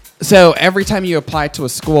 So every time you applied to a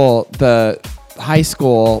school, the high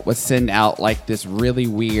school would send out like this really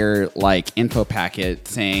weird like info packet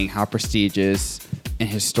saying how prestigious and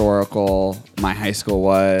historical my high school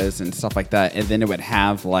was and stuff like that. And then it would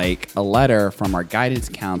have like a letter from our guidance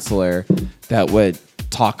counselor that would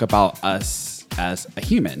talk about us as a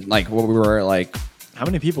human, like what we were like. How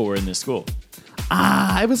many people were in this school?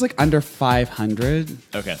 It was like under 500.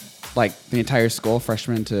 Okay. Like the entire school,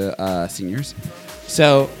 freshmen to seniors.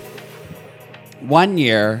 So one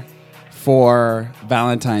year for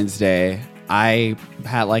Valentine's Day, I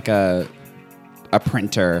had like a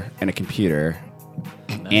printer and a computer.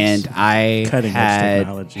 Nice. And I Cutting edge had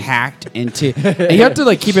technology. hacked into. And you have to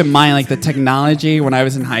like keep in mind like the technology when I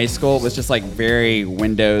was in high school was just like very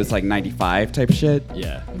Windows like 95 type shit.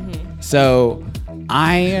 Yeah. So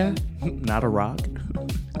I Not a rock.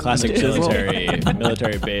 Classic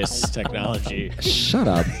military base technology. shut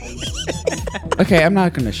up. Okay, I'm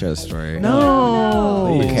not gonna show the story.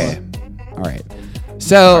 No. Okay. All right.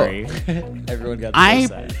 So Sorry. Everyone got the I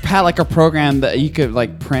side. had like a program that you could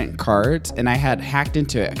like print cards, and I had hacked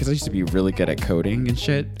into it because I used to be really good at coding and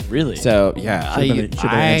shit. Really? So yeah, Should've been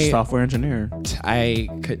a software engineer. I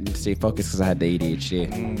couldn't stay focused because I had the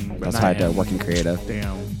ADHD. but That's why I had to I am. work in creative.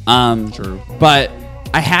 Damn. True. But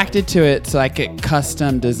I hacked into it so I could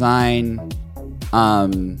custom design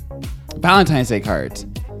Valentine's Day cards.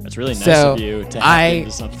 That's really nice So, of you to hack I-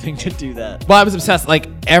 into something to do that. Well, I was obsessed. Like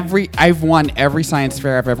I've won every science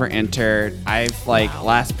fair I've ever entered. I've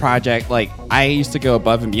last project, like I used to go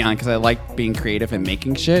above and beyond because I like being creative and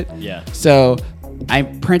making shit. Yeah. So I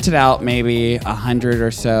printed out maybe 100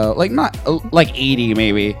 or so, like not like 80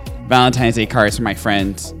 maybe Valentine's Day cards for my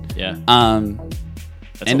friends. Yeah.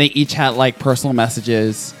 And they each had like personal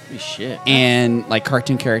messages Holy shit. and like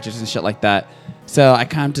cartoon characters and shit like that. So I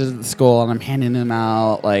come to the school and I'm handing them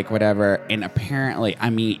out, like whatever. And apparently, I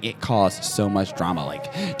mean, it caused so much drama.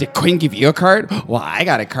 Like, did Quinn give you a card? Well, I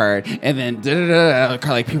got a card. And then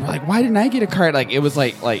like people were like, why didn't I get a card? Like it was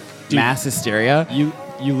like Dude, mass hysteria. You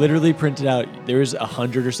literally printed out. There was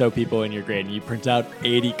 100 or so people in your grade, and you printed out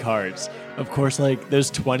 80 cards. Of course, like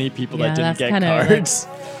there's 20 people Yeah, that didn't that's get kinda, like- cards.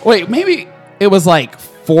 Wait, maybe it was like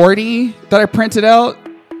 40 that I printed out.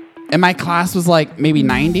 And my class was like maybe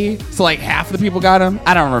 90. So like half of the people got them.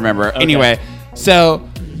 I don't remember. Okay. Anyway, so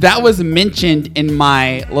that was mentioned in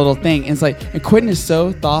my little thing. And it's like, and Quentin is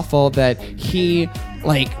so thoughtful that he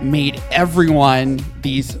like made everyone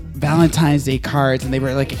these Valentine's Day cards, and they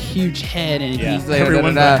were like a huge head. And Yeah. he's like,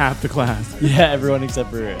 Everyone's like half the class. Yeah, everyone except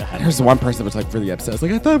for. There's one person that was like really upset. I was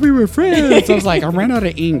like, I thought we were friends. I was like, I ran out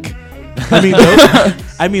of ink.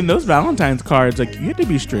 I mean, those Valentine's cards, like, you had to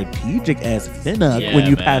be strategic as finna Yeah, when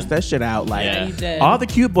you man. pass that shit out. Like, Yeah. You did. all the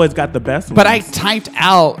cute boys got the best But I ones. typed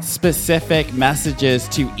out specific messages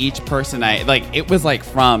to each person. It was like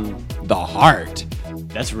from the heart.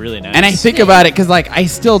 That's really nice. And I think about it because like I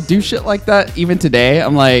still do shit like that even today.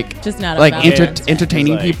 I'm like Just not like about it.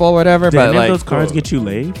 entertaining It's like- people, whatever. Did But any like, of those cards get you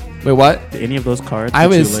laid? wait, what? Did any of those cards I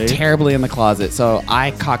get was you laid? terribly in the closet, so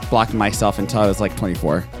I cock blocked myself until I was like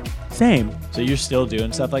 24. Same. So you're still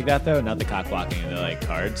doing stuff like that though, not the cock blocking and the like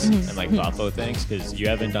cards and like thoughtful things, because you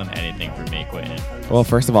haven't done anything for me, Quentin. Well,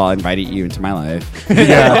 first of all, I invited you into my life.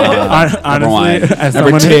 Yeah. Number one. As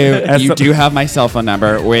Number someone two, you do have my cell phone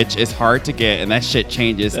number, which is hard to get, and that shit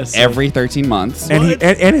changes every 13 months. And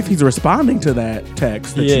if he's responding to that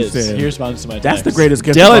text that you said, he responds to my text. that's the greatest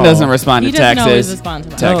gift. Dylan of all. doesn't respond He to doesn't always texts. respond to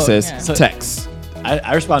mine. Texas. Yeah. Text.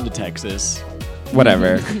 I respond to Texas.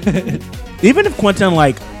 Whatever. Even if Quentin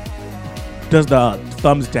like does the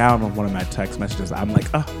thumbs down on one of my text messages, I'm like,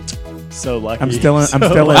 oh, So lucky. I'm still in.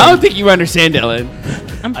 I don't think you understand, Dylan.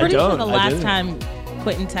 I'm pretty sure don't. the I last didn't. time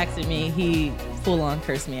Quentin texted me, he full on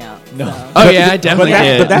cursed me out. No. So. Oh, yeah, I definitely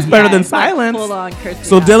did. But that's better than silence. Full on cursed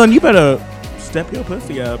So me out. Dylan, you better step your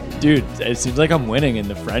pussy up. Dude, it seems like I'm winning in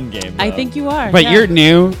the friend game. I bro. think you are. But yeah. you're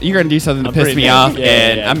new. You're going to do something to I'm piss pretty me new. off, Yeah,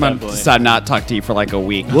 and yeah, I'm going to definitely. decide not to talk to you for like a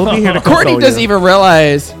week. We'll be here to Courtney console doesn't you. even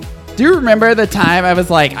realize. Do you remember the time I was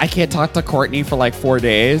like, I can't talk to Courtney for like 4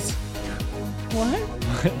 days?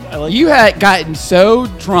 What? I like You had gotten so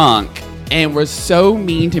drunk and was so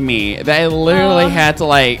mean to me that I literally had to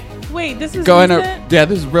like Wait, this is go in recent? yeah,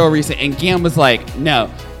 this is real recent. And Gam was like, no,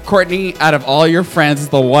 Courtney, out of all your friends, is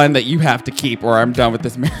the one that you have to keep or I'm done with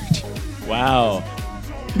this marriage. wow.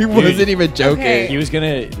 He wasn't even joking. Okay. He was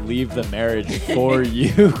gonna leave the marriage for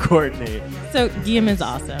you, Courtney. So Guillaume is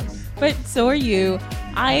awesome. But so are you.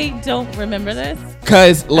 I don't remember this.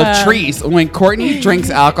 Because Latrice, when Courtney drinks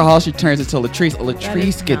alcohol, she turns into Latrice. Latrice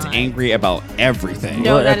is gets not- angry about everything.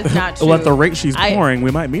 No, that is not true. Well, at the rate she's I- pouring,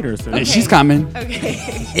 we might meet her soon. And she's coming.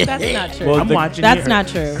 Okay. That's not true. Well, I'm watching. That's her. not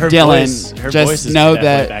true. Her Dylan, voice, her voice just is know definitely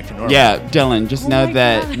that. back to normal. Yeah, Dylan, just know my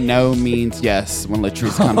that God. no means yes when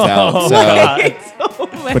Latrice comes out. So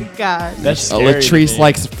Oh my God. That's scary to Latrice me.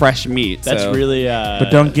 likes fresh meat. That's so. really. But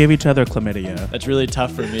don't give each other chlamydia. That's really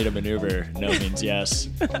tough for me to maneuver. No means yes,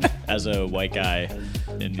 as a white guy,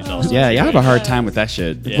 and he's also. Yeah, you have a Jewish. hard time with that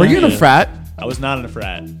shit. Yeah. Were you in a frat? I was not in a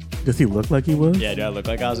frat. Does he look like he was? Yeah, do I look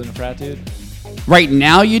like I was in a frat, dude? Right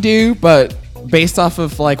now you do, but based off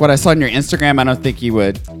of like what I saw on your Instagram, I don't think you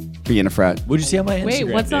would be in a frat. What'd you see on my Instagram? Wait,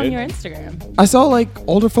 what's on dude? your Instagram? I saw like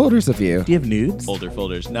older photos of you. Do you have nudes? Older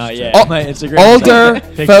folders. No, yeah, Oh, my Instagram. Older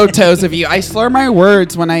is like- photos of you. I slur my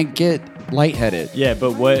words when I get lightheaded. Yeah,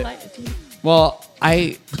 but what? Well,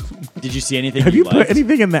 Did you see anything? Have you put liked?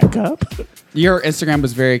 anything in that cup? your Instagram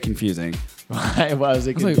was very confusing. Why was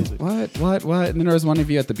it I was like, confusing? what? And then there was one of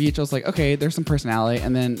you at the beach. I was like, okay, there's some personality.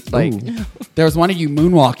 And then like, Ooh. there was one of you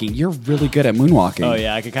moonwalking. You're really good at moonwalking. Oh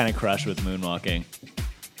yeah, I could kind of crush with moonwalking.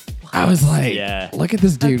 I was like, Yeah. look at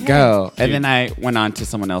this dude Okay. go. And Dude. then I went on to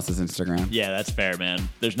someone else's Instagram. Yeah, that's fair, man.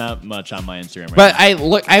 There's not much on my Instagram right But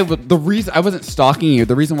now. the reason I wasn't stalking you,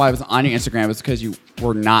 the reason why I was on your Instagram was because you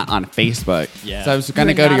were not on Facebook. Yeah. So I was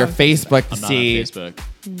gonna You're go to not your on Facebook to I'm not see on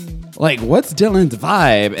Facebook. like what's Dylan's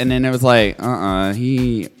vibe, and then it was like,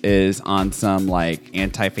 he is on some like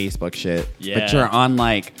anti-Facebook shit. But Yeah. you're on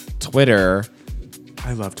like Twitter.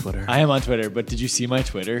 I love Twitter. I am on Twitter, but did you see my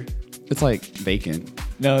Twitter? It's like vacant.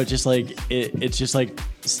 No, just like it's just like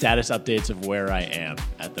status updates of where I am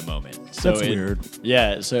at the moment. So That's weird.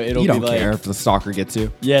 Yeah, so it'll You be don't like care if the stalker gets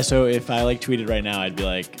you. yeah. So if I like tweeted right now, I'd be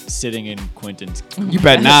like sitting in Quentin's. You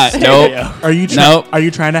bet not. Nope. video. Are you Nope. Are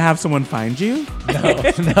you trying to have someone find you?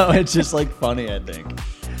 No, it's just like funny. I think,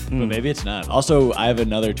 but maybe it's not. Also, I have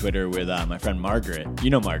another Twitter with my friend Margaret. You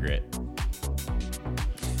know Margaret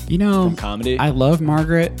You know, from comedy. I love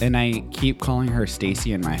Margaret, and I keep calling her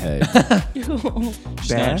Stacy in my head. She's not,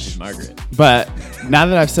 Bash? she's Margaret. But now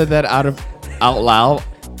that I've said that out loud,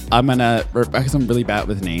 I'm gonna because I'm really bad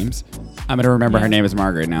with names. I'm gonna remember her name is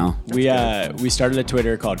Margaret now. We started a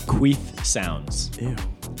Twitter called Queeth Sounds. Ew,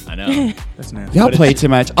 I know. that's nasty. Y'all play too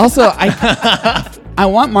much. Also, I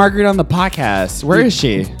want Margaret on the podcast. Where is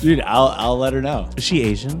she? Dude, I'll let her know. Is she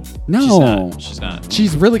Asian? No, She's not.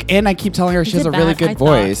 she's really. And I keep telling her she has it a really bad? good I thought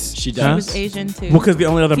voice. She She does. was Asian too. Well, because the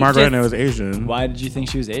only other He Margaret I just- know is Asian. Why did you think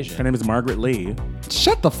she was Her Asian? name is Margaret Lee.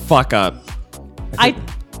 Shut the fuck up.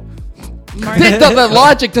 Margaret- The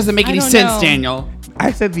logic doesn't make I any don't sense, know. Daniel.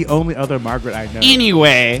 I said the only other Margaret I know.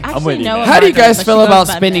 Anyway, I'm with actually you, know man. a how do you Margaret, guys but feel she about goes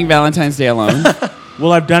by spending Ben. Valentine's Day alone?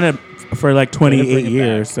 Well, I've done it for like bring 28 it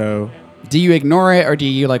years, back. so Do you ignore it, or do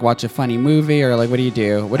you like watch a funny movie, or like what do you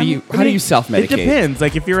do? What do you? How do you self-medicate? It depends.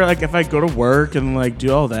 Like if you're like if I go to work and like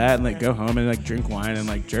do all that and like go home and like drink wine and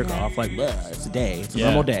like jerk off, like bleh, it's a day. It's a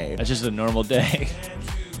normal day. That's just a normal day.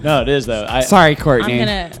 No, it is though. Sorry, I'm Courtney.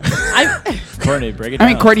 gonna. Courtney, break it I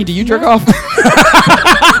down. mean, Courtney, do you jerk No. off?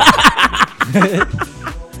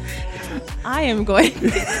 I am going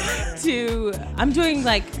to. I'm doing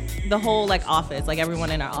like the whole like office, like everyone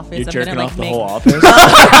in our office. You're I'm jerking gonna, off like, the make, whole office.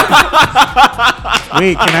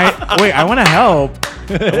 Wait, can I? Wait, I want to help.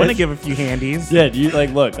 I want to give a few handies. Yeah, do you like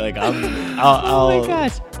look like I'm? Oh my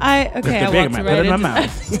gosh! I They're big, walked man. right Put it in my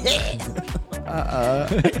into mouth.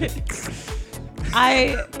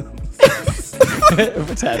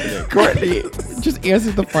 What's happening? Courtney, just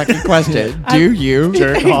answer the fucking question. Do you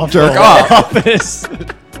Jerk off. Jerk off. Office.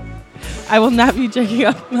 I will not be jerking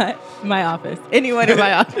off my office. Anyone in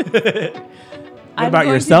my office. What about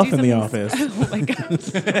yourself in the office? Oh my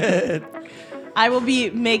gosh. I will be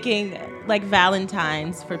making like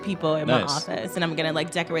Valentines for people in my office, and I'm gonna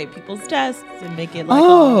like decorate people's desks and make it like.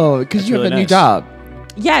 Oh, because you have really a new nice. job.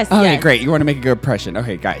 Yes. Okay, yes. great. You want to make a good impression.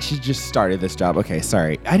 Okay, guys, she just started this job. Okay,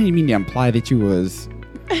 sorry. I didn't mean to imply that you was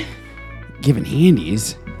giving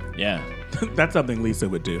handies. Yeah. That's something Lisa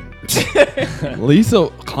would do. Lisa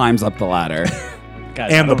climbs up the ladder.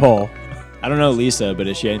 Guys, And the pole. I don't know Lisa, but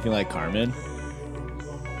is she anything like Carmen?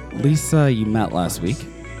 Lisa, you met last week.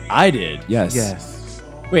 I did. Yes. Yes.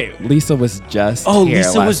 Wait. Lisa was just Oh, here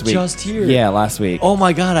Lisa last was week. just here. Yeah, last week. Oh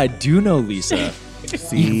my God, I do know Lisa.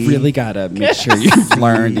 You really gotta make sure you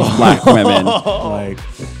learn these black women. Like,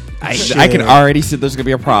 I can already see there's gonna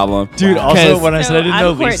be a problem, Dude, Wow. also 'Cause when I said I didn't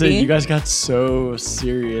know I'm Lisa, Courtney. you guys got so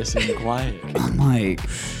serious and quiet. I'm like,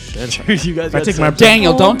 Dude, you guys If I got take so my-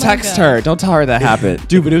 Daniel, Oh don't my text God. her. Don't tell her that happened.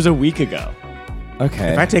 Dude, but it was a week ago.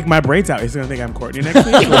 Okay. if I take my braids out, he's gonna think I'm Courtney next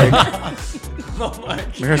week. Like, my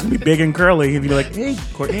hair's gonna be big and curly. He'd be like, "Hey,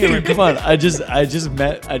 Courtney." Dude, come on. I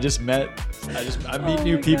meet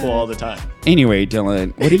new people all the time. Anyway,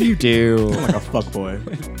 Dylan, what did you do? I'm like a fuck boy.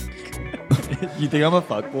 You think I'm a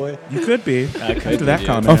fuckboy? You could be. I could After be, that dude.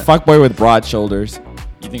 A comment. fuckboy with broad shoulders.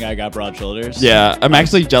 You think I got broad shoulders? Yeah, I'm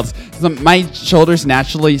actually jealous. So my shoulders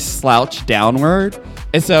naturally slouch downward.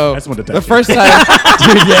 And so I just wanted to the touch first time,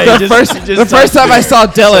 Dude, yeah, the first time I saw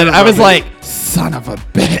Dylan, I was like, son of a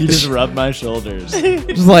You just bitch. rubbed my shoulders.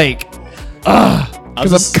 Just like, ugh. I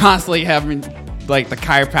was Because a I'm constantly having like the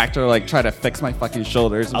chiropractor like try to fix my fucking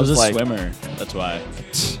shoulders. I was a like, swimmer. That's why.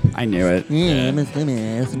 I knew it. Yeah. I'm a swimmer.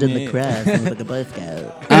 I also did lacrosse. I was like a Boy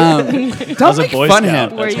Scout. Don't was a make Boy fun of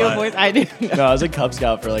Scout. him. Were That's you a why. voice? I didn't. No, I was a Cub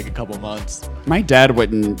Scout for like a couple months. My dad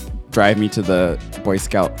wouldn't drive me to the Boy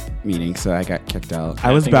Scout meeting, so I got kicked out.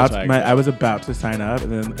 I was think that's about why I I was about to sign up,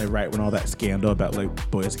 and then right when all that scandal about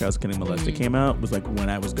like Boy Scouts getting molested came out, was like when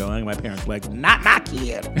I was going. My parents were like, "Not my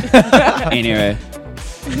kid." Anyway,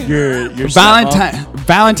 Your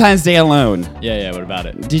Valentine's Day alone. Yeah. What about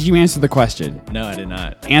it? Did you answer the question? No, I did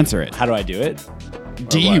not. Answer it. How do I do it?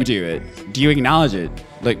 Do Or you what? do it? Do you acknowledge it?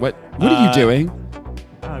 Like what? What are you doing?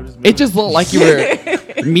 Oh, It just looked like you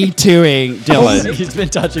were me tooing Dylan. He's been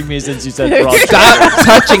touching me since you said broad. Stop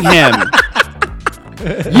touching him.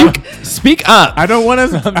 You speak up. I don't want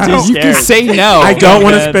to. You can scared. say no. I don't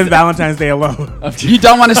want to man. spend Valentine's Day alone. You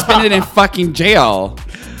don't want to spend it in fucking jail.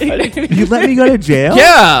 You let me go to jail?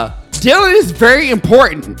 Yeah. Dylan is very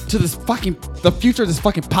important to this fucking the future of this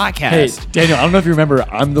fucking Hey, podcast. Daniel, I don't know if you remember,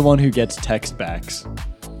 I'm the one who gets text backs.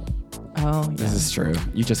 Oh, This is true.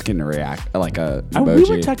 You just getting a react like a We were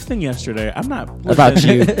emoji texting yesterday. I'm not about listen.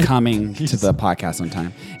 you coming to the podcast on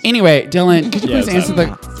time. Anyway, Dylan, could you Yeah, please answer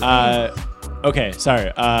what's the? Okay,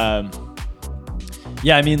 sorry.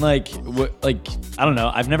 Yeah, I mean, like, I don't know.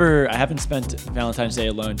 I haven't spent Valentine's Day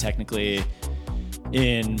alone technically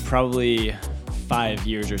in probably 5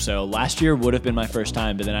 years or so. Last year would have been my first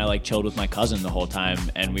time, but then I like chilled with my cousin the whole time,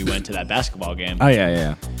 and we went to that basketball game. Oh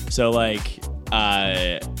yeah. So like,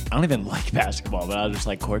 I don't even like basketball, but I was just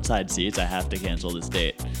like courtside seats. I have to cancel this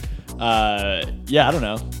date. Yeah, I don't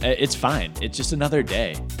know. It's fine. It's just another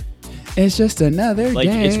day. It's just another Like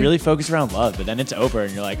day. it's really focused around love, but then it's over,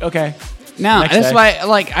 and you're like, okay. No, Next that's day. why.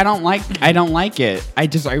 Like, I don't like it.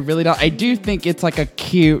 I really don't. I do think it's like a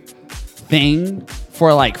cute thing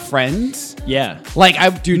for like friends. Yeah.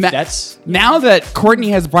 Like Dude, that's now that Courtney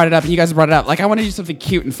has brought it up and you guys have brought it up. Like, I want to do something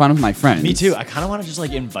cute and fun with my friends. me too. I kind of want to just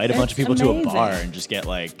like invite a bunch of It's people to a amazing. bar and just get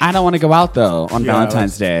like, I don't want to go out though on Yeah,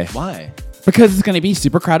 Valentine's Day why? because it's going to be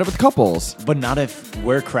super crowded with couples. But not if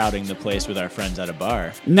we're crowding the place with our friends at a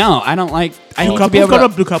bar. No, I don't like. I Do need to be couples, able go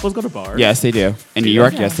to. to, do couples go to bars? Yes, they do. In New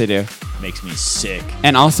York, yes, they do. Makes me sick.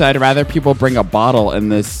 And also, I'd rather people bring a bottle in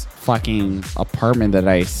this fucking apartment that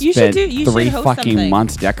I You spent should host 3 fucking something.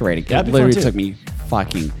 months decorating. That'd It be literally fun, too. took me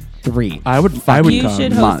fucking 3. I would You come.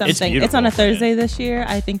 should month. host It's something. It's on a beautiful, man. Thursday this year.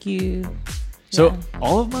 I think you. So Yeah.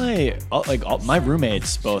 all of my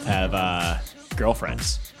roommates both have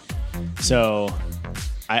girlfriends. So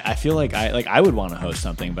I feel like I would want to host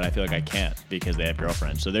something, but I feel like I can't because they have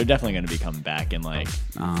girlfriends. So they're definitely going to be coming back and like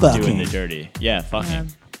doing the dirty. Yeah, fucking. Yeah.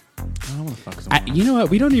 I don't want to fuck someone. You know what?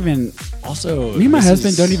 We don't even. Also, Me and my this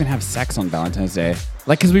husband is- don't even have sex on Valentine's Day.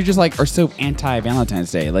 Like, because we just like are so anti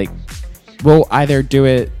Valentine's Day. Like, We'll either do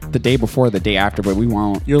it the day before or the day after, but we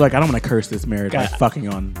won't. You're like, I don't want to curse this marriage by God, fucking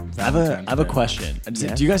on I have a Day. question.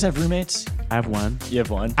 Yes. Do you guys have roommates? I have one. You have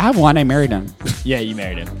one? I have one. I married him. Yeah, you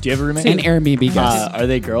married him. Do you have a roommate? An Airbnb guest. Are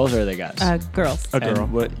they girls or are they guys? Girls. A girl.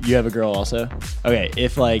 And what, you have a girl also? Okay,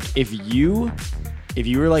 if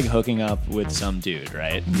you were like hooking up with some dude,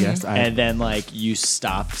 right? Yes, and then like you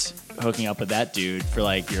stopped hooking up with that dude for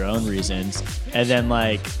like your own reasons, and then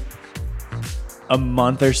like a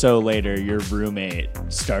month or so later, your roommate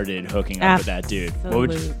started hooking up with that dude. What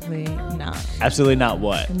would you, Absolutely not. absolutely not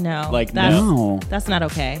what? No. Like that's, no. That's not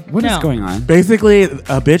okay. What is No. going on? Basically, a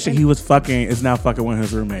bitch that he was fucking is now fucking one of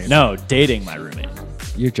his roommates. No, dating my roommate.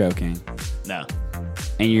 You're joking. No.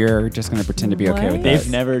 And you're just going to pretend to be okay with What? that.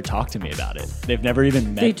 They've never talked to me about it. They've never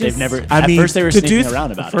even met. They They've just- never. I at mean, first they were to sneaking do,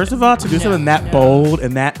 around about it. First of all, to do something that No. bold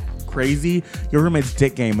and that crazy, your roommate's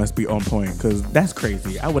dick game must be on point because that's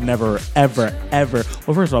crazy. I would never, ever, ever.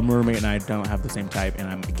 Well, first of all, my roommate and I don't have the same type, and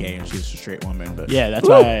I'm gay and she's a straight woman. But Yeah, that's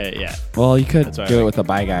why. Yeah. Well, you could That's why I do it like with a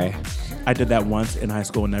bi guy. I did that once in high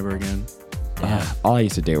school and never again. All I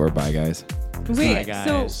used to date were bi guys. Wait, so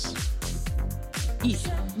Guys.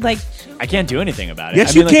 like I can't do anything about it.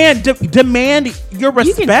 Yes, I mean, you can demand your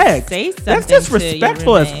you can respect. say That's something to your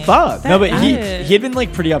disrespectful as roommate. fuck. No, but he That- had been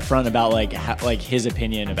like pretty upfront about like like his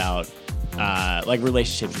opinion about like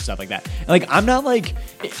relationships and stuff like that. And, like I'm not like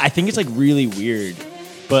I think it's like really weird,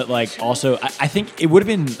 but like also I think it would have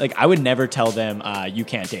been like I would never tell them you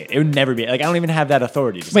can't date. It would never be like I don't even have that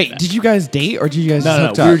authority to say Wait, that. did you guys date or did you guys No, just no,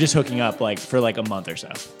 hooked we up? were just hooking up like for like a month or so.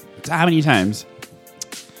 How many times?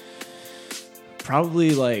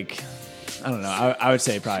 Probably like I don't know. I would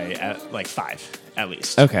say probably like 5 at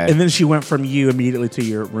least. Okay. And then she went from you immediately to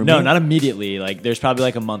your roommate. No, not immediately. Like there's probably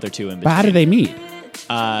like a month or two in between. But how did they meet?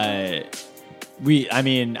 I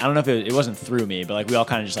mean, I don't know if it wasn't through me, but like we all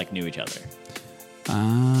kind of just like knew each other.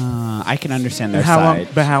 I can understand their And how long? side.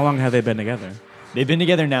 But how long have they been together? They've been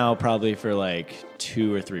together now probably for like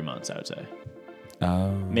 2 or 3 months, I would say.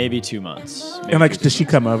 Oh. Maybe 2 months. Maybe And like, 2 does she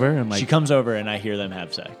come over and like? She comes over and I hear them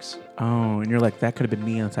have sex. Oh, and you're like, that could have been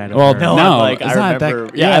me inside of Well, her. No, No, I'm like it's I not that-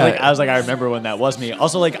 remember. yeah. I was like I remember when that was me.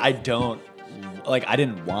 Also, like I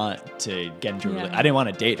didn't want to get into. Yeah. I didn't want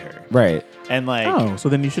to date her. Right. And like, Oh, so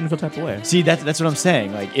then you shouldn't feel type of way. see, that's what I'm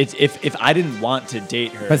saying. Like, it's if I didn't want to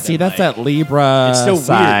date her, But see, then, that's like, that Libra It's still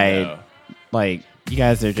side. weird, though. Like, you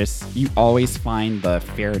guys are just, you always find the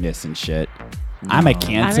fairness and shit. I'm a I don't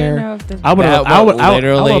Cancer. know if the I would have. That I would would. I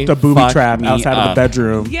literally would have booby fuck trap me outside of up. the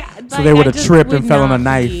bedroom. Yeah, So like, they I would have just tripped would and fell on a not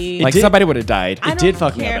knife. be- Like, did- somebody would have died. I It did don't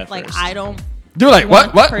fuck me care up if, at like first. I don't They're like,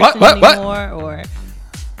 want what? the What? person What? anymore, or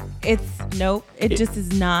it's nope. It just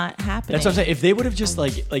is not happening. That's what I'm saying. If they would have just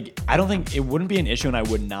like I don't think it wouldn't be an issue, and I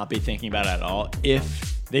would not be thinking about it at all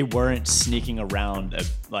if they weren't sneaking around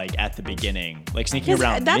like at the beginning, like sneaking 'Cause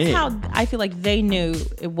around. that's me. how I feel like they knew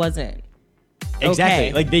it wasn't. Exactly.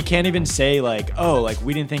 Okay. Like they can't even say like, oh, like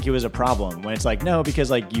we didn't think it was a problem when it's like, no, because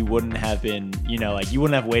like you wouldn't have been, like you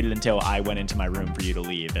wouldn't have waited until I went into my room for you to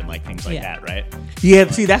leave and like things like Yeah. that, right? Yeah,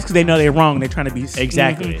 see, that's because they know they're wrong. They're trying to be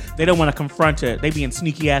Exactly. They don't want to confront it. They being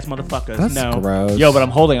sneaky ass motherfuckers. That's no. gross. Yo, but I'm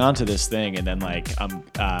holding on to this thing, and then like I'm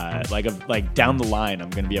like down the line, I'm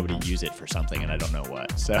gonna be able to use it for something, and I don't know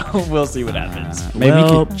what. So we'll see what happens. Maybe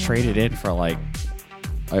Well- we could trade it in for like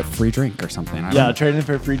a free drink or something. I don't Yeah, know. I'll trade it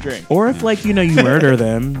for a free drink. Or if like you murder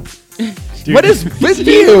them. Dude, What is with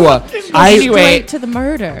you? Anyway, Straight to the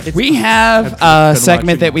murder. we have I've a been segment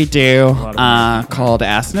watching that we do lot of called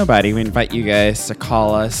Ask Nobody. We invite you guys to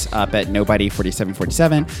call us up at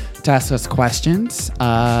Nobody4747 to ask us questions.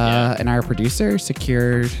 And our producer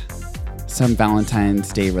secured some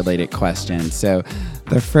Valentine's Day related questions. So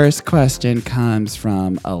the first question comes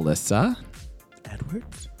from Alyssa.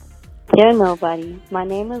 Edwards. Dear Nobody, my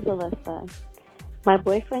name is Alyssa. My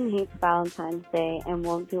boyfriend hates Valentine's Day and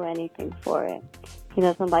won't do anything for it. He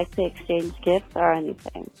doesn't like to exchange gifts or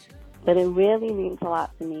anything, but it really means a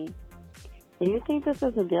lot to me. Do you think this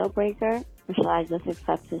is a deal breaker, or should I just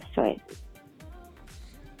accept his choice?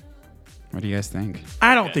 What do you guys think?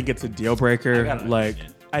 I don't think it's a deal breaker. got an Like,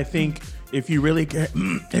 opinion. I think if you really care,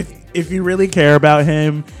 if you really care about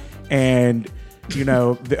him, and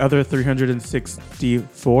the other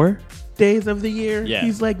 364 days of the year, Yeah.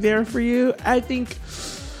 he's like there for you. I think,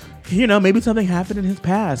 maybe something happened in his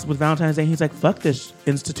past with Valentine's Day. He's like, fuck this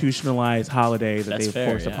institutionalized holiday that That's they fair,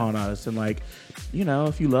 forced yeah. upon us. And like,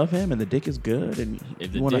 if you love him and the dick is good and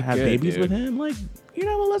If the you want to dick have good, babies dude. with him, like,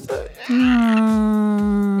 Alyssa.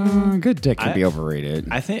 Good dick can be overrated.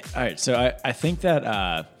 I think. All right, so I think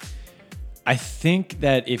that. I think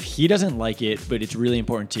that if he doesn't like it, but it's really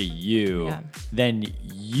important to you, Yeah. then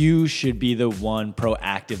you should be the one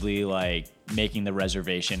proactively like making the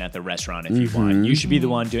reservation at the restaurant if you want. You should be the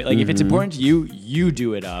one doing, like, if it's important to you, you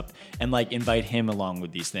do it up and like invite him along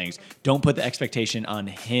with these things. Don't put the expectation on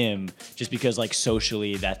him just because like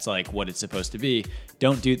socially that's like what it's supposed to be.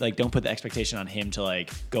 Don't put the expectation on him to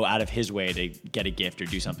like go out of his way to get a gift or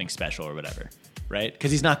do something special or whatever. Right?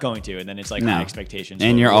 Because he's not going to, and then it's like my expectations.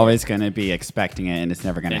 And you're always going to be expecting it, and it's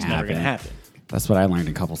never going to happen. Never going to happen. That's what I learned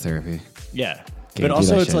in couples therapy. Yeah. Can't but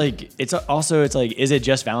also it's like, is it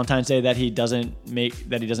just Valentine's Day that he doesn't make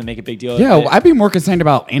a big deal? Yeah, I'd be more concerned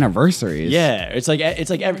about anniversaries. Yeah, is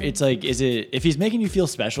it if he's making you feel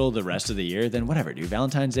special the rest of the year, then whatever, dude.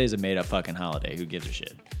 Valentine's Day is a made up fucking holiday. Who gives a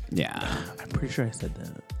shit? Yeah. I'm pretty sure I said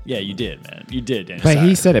that. Yeah, you did, man. You did, Daniel. But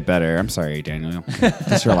he said it better. I'm sorry, Daniel.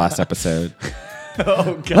 That's your last episode.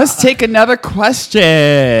 Oh, God. Let's take another question.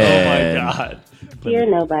 Oh, my God. Dear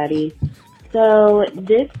nobody. So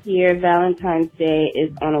this year, Valentine's Day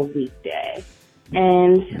is on a weekday.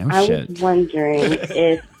 And I was wondering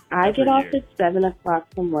if I get off at 7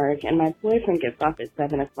 o'clock from work and my boyfriend gets off at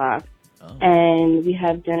 7 o'clock and we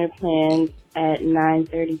have dinner plans at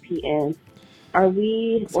 9:30 p.m.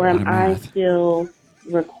 Am I still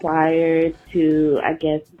required to, I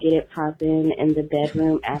guess, get it popping in the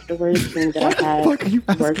bedroom afterwards, seeing that I have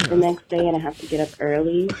work the next day and I have to get up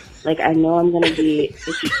early? Like, I know I'm going to be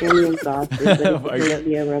extremely exhausted, but it's going to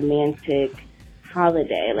be a romantic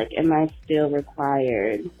holiday. Like, am I still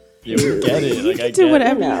required to get it? Like, I do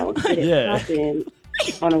whatever. Get it popping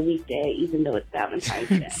on a weekday, even though it's Valentine's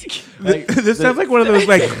Day. This sounds like one of those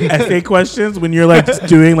like essay questions when you're like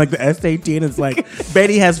doing like the SAT and it's like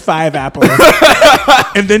Betty has 5 apples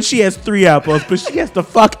and then she has 3 apples, but she has to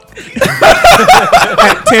fuck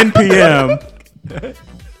at 10 p.m.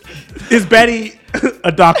 Is Betty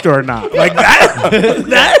a doctor or not? Like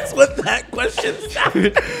that's what that question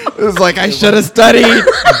sounded. It was like, I should have studied.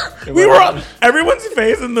 Everyone's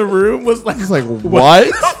face in the room was like, what?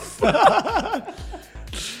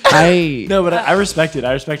 No, but I respect it.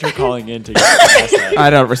 I respect her calling in to get that. I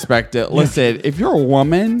don't respect it. Listen, if you're a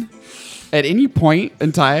woman, at any point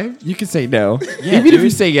in time, you can say no. Yeah, Even if you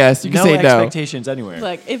say yes, you can say no. No expectations anywhere.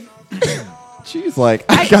 Look, if she's like,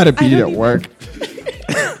 I gotta be at work.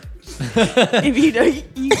 if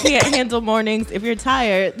you can't handle mornings, if you're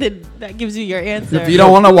tired, then that gives you your answer. If you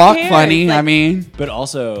don't want to walk funny, like, I mean. But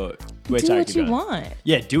also, do what you want.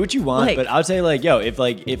 Yeah, do what you want. Like, but I would say like, yo,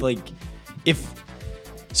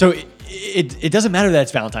 so it doesn't matter that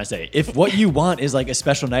it's Valentine's Day. If what you want is like a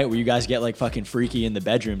special night where you guys get like fucking freaky in the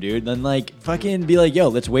bedroom, dude, then like fucking be like, yo,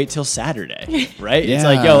 let's wait till Saturday, right? Yeah. It's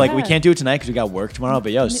like, yo, like we can't do it tonight because we got work tomorrow,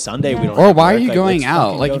 but yo, Sunday we don't. Or have why work. are you Like, going let's out?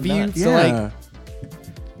 fucking Like go if you nuts. so like.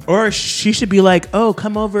 Or she should be like, "Oh,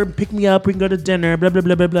 come over, pick me up. We can go to dinner." Blah blah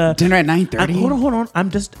blah blah blah. Dinner at 9:30. Hold on. I'm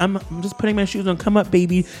just putting my shoes on. Come up,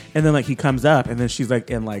 baby. And then like he comes up, and then she's like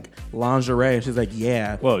in like lingerie, and she's like,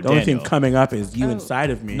 "Yeah." Whoa, the only thing Daniel. coming up is you inside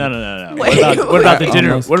of me. No. Wait, What about the dinner?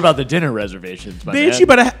 Almost. What about the dinner reservations? My Bitch, man? you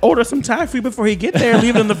better order some Thai food before he get there.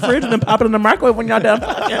 Leave it in the fridge and then pop it in the microwave when y'all done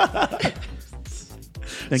fucking.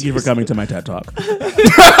 Thank you for coming to my TED Talk.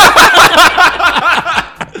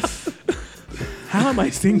 How am I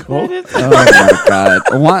single? Oh my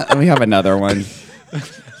god! We have another one.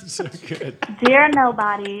 So good. Dear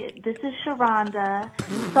nobody, this is Sharonda.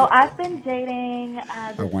 So I've been dating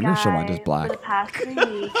this wonder if guy Sharonda's black. for the past 3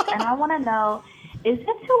 weeks, and I want to know, is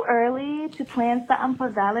it too early to plan something for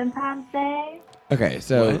Valentine's Day? Okay,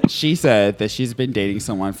 so she said that she's been dating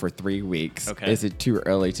someone for 3 weeks. Okay. Is it too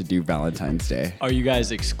early to do Valentine's Day? Are you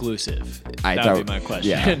guys exclusive? I That don't. would be my question.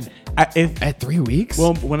 Yeah. At 3 weeks?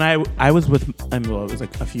 Well, when I was with, it was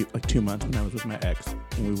like 2 months when I was with my ex,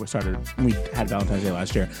 and we had Valentine's Day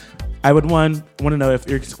last year. I would want to know if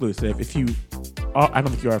you're exclusive. If you, I don't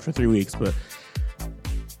think you are for 3 weeks, but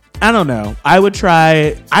I don't know. I would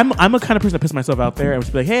try. I'm a kind of person that puts myself out there and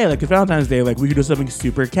would be like, hey, like it's Valentine's Day, like we could do something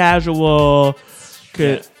super casual,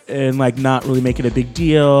 and like not really make it a big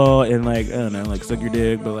deal, and like I don't know, like suck your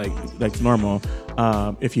dick, but like it's normal.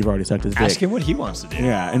 If you've already sucked his dick, Ask him what he wants to do.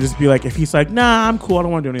 yeah, and just be like, if he's like, nah, I'm cool, I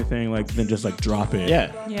don't want to do anything, like then just like drop it.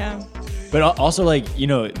 Yeah. But also, like, you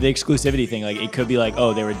know, the exclusivity thing, like, it could be like,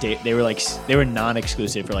 oh, they were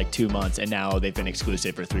non-exclusive for like 2 months, and now they've been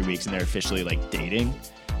exclusive for 3 weeks, and they're officially like dating.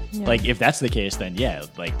 Yeah. Like, if that's the case, then yeah,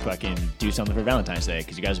 like, fucking do something for Valentine's Day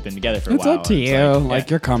because you guys have been together for a it's while. up to you, like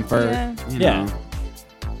your comfort. Yeah. You Yeah. know.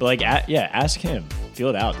 But like, ask him, feel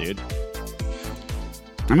it out, dude.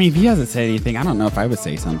 I mean, if he hasn't said anything, I don't know if I would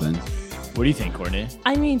say something. What do you think, Courtney?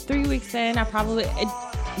 I mean, 3 weeks in,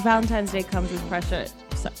 Valentine's Day comes with pressure.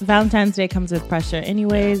 Valentine's Day comes with pressure.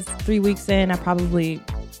 Anyways, 3 weeks in, I probably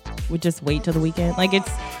would just wait till the weekend. Like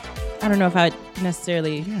I don't know if I would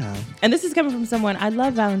necessarily. Yeah. And this is coming from someone, I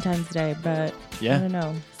love Valentine's Day, but Yeah. I don't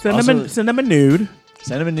know. Send them a nude.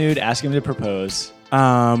 Send him a nude, ask him to propose.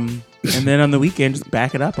 And then on the weekend, just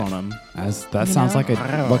back it up on them. That sounds like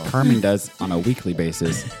what Carmen does on a weekly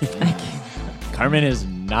basis. Carmen is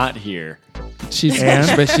not here. She's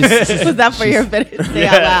Was that for your bit? Say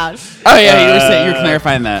out loud. Oh yeah, you're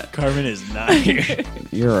clarifying that. Carmen is not here.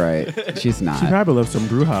 You're right. She's not. She probably loves some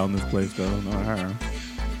brouhaha in this place, though. Not her.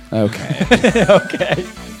 Okay. Okay.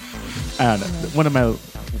 I don't know. One of my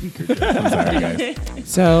weaker jokes. I'm sorry, guys.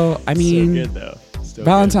 So I mean, So good though. Still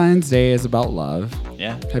Valentine's Day is about love. good.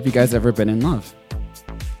 Yeah. Have you guys ever been in love?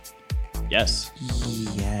 Yes.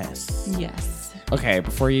 Yes. Yes. Okay,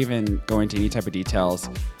 before you even go into any type of details,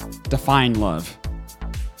 define love.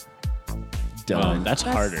 Dylan, That's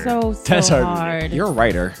harder. So That's harder. hard. you're a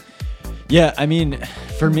writer. Yeah, I mean,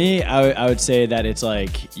 for me, I would say that it's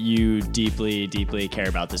like you deeply, deeply care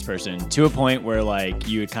about this person to a point where like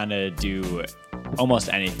you would kind of do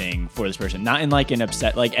almost anything for this person, not in like an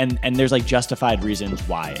upset, like, and there's like justified reasons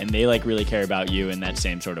why, and they like really care about you in that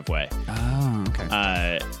same sort of way. Oh, okay.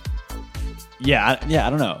 I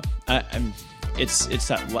don't know.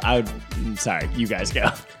 Sorry, you guys go.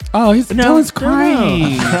 Oh, Dylan's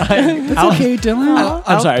crying. It's okay, Dylan.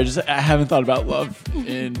 I'm sorry, I haven't thought about love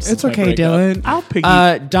It's okay, Dylan. I'll pick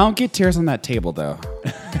don't get tears on that table, though.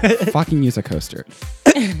 Fucking use a coaster.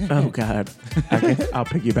 Oh, God. I'll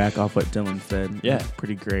piggyback off what Dylan said. Yeah. That's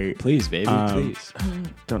pretty great. Please, baby, please.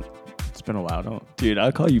 Don't. It's been a while. Don't. Dude,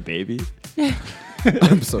 I'll call you baby.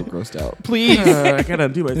 I'm so grossed out. Please. I gotta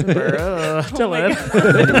do my zipper.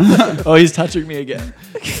 Dylan. Oh, he's touching me again.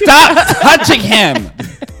 Stop touching him.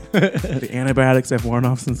 The antibiotics have worn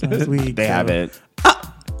off since last week. They haven't.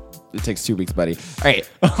 It takes 2 weeks, buddy. All right.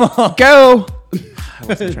 Go. I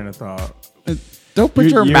wasn't trying to thought. Don't put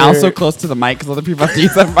your mouth so close to the mic because other people have to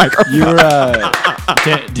use that microphone. You were,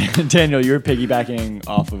 Daniel, you were piggybacking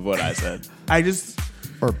off of what I said. I just.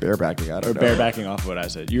 Or barebacking. I don't know. Barebacking off of what I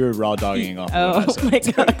said. You were raw dogging off of what I Oh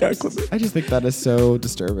said. my gosh. I just think that is so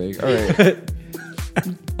disturbing. All right.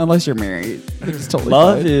 Unless you're married. It's totally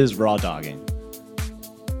Love fine. is raw dogging.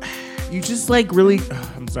 You just like really.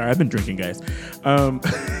 I'm sorry. I've been drinking, guys.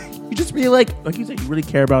 You just really like you said, you really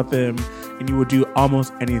care about them, and you will do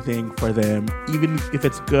almost anything for them, even if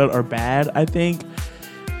it's good or bad. I think.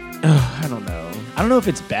 I don't know. I don't know if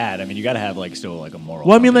it's bad. I mean, you got to have like still like a moral.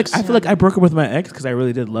 Well, I mean, like compass. I feel like I broke up with my ex because I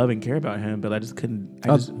really did love and care about him, but I just couldn't.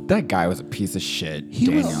 That guy was a piece of shit. He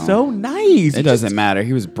Daniel. was so nice. It doesn't matter.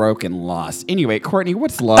 He was broke and lost. Anyway, Courtney,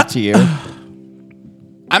 what's love to you?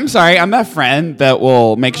 I'm sorry. I'm that friend that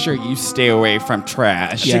will make sure you stay away from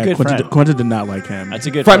trash. Yeah. a good friend. Quinta did not like him. That's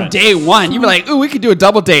a good From friend. day one, you were like, "Ooh, we could do a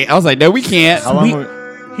double date." I was like, "No, we can't." How long Sweet.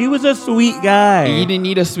 were, He was a sweet guy. You didn't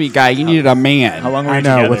need a sweet guy. You needed a man. how long were you I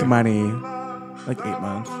know, together? with money, like 8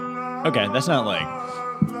 months. Okay, that's not like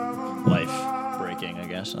life breaking. I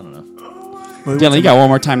guess I don't know. Dylan, you got one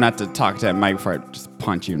more time not to talk to that mic before I just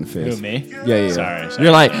punch you in the face. Who, me? Yeah. Sorry.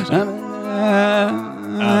 You're like,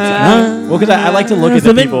 Well, because I like to look at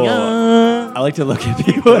the people. I like to look at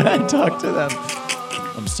people when I talk to them.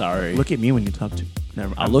 I'm sorry. Look at me when you talk to.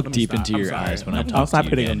 Never. I'll look I'm deep stop. into I'm your sorry. eyes when I I'll talk stop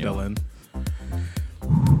to you, hitting Daniel. on Dylan.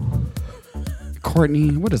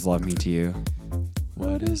 Courtney, what does love mean to you?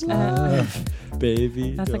 What is love,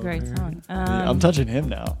 baby? That's a great song. I'm touching him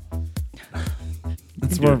now.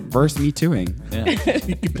 It's reverse me tooing. Yeah.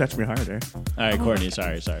 You can touch me harder. All right, Courtney.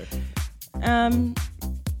 Sorry.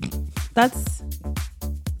 That's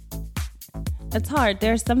hard.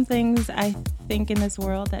 There's some things I think in this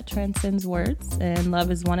world that transcends words, and love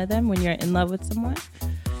is one of them. When you're in love with someone,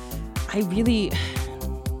 I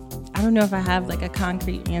don't know if I have like a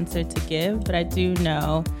concrete answer to give, but I do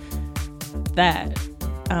know that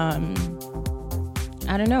I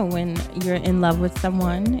don't know, when you're in love with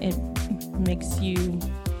someone, it makes you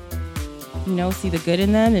see the good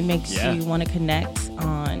in them. It makes you want to connect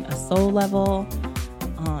on a soul level,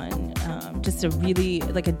 on just a really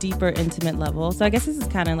like a deeper, intimate level. So I guess this is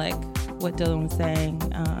kind of like what Dylan was saying.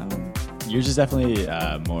 Yours is definitely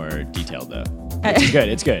more detailed though. It's good.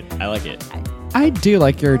 It's good. I like it. I do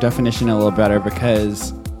like your definition a little better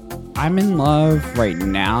because I'm in love right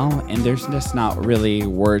now, and there's just not really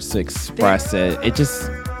words to express it. It just,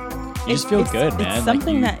 You just feel good, man. It's Like,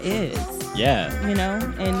 something you- that is, Yeah. and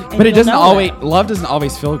but it you'll doesn't know always. that. Love doesn't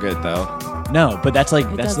always feel good though. No, but that's like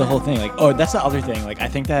It that's the whole doesn't. thing. Like, oh, that's the other thing. Like, I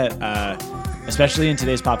think that especially in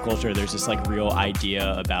today's pop culture, there's this like real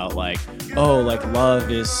idea about like, oh, like love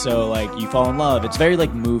is so like you fall in love. It's very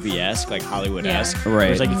like movie-esque, like Hollywood-esque. Yeah. Where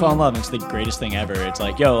Right. it's like you fall in love and it's the greatest thing ever. It's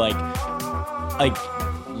like, yo, like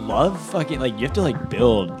love fucking like you have to like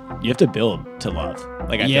build you have to build to love.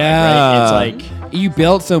 Like I feel Yeah. like, right? It's like You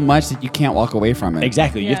build so much that you can't walk away from it.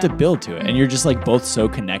 exactly. You have to Yeah. build to it, and you're just like both so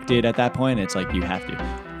connected at that point. It's like you have to.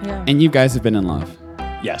 Yeah. And you guys have been in love.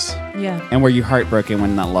 Yes. Yeah. And were you heartbroken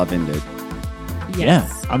when that love ended? Yes.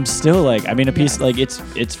 Yeah. I'm still like. I mean, a piece like it's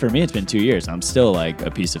for me. It's been 2 years. I'm still like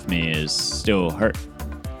a piece of me is still hurt.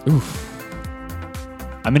 Oof.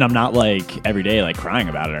 I mean, I'm not like every day like crying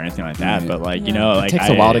about it or anything like that, Right. but like you Yeah. know, It like takes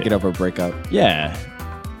a while to get over a breakup. Yeah,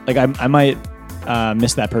 like I might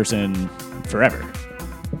miss that person forever,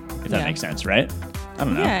 if that Yeah. makes sense, right? I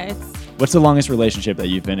don't know. Yeah. It's What's the longest relationship that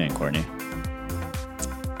you've been in, Courtney?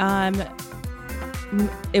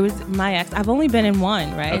 it was my ex. I've only been in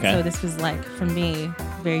one, right? Okay. So this was like for me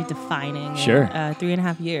very defining. Sure.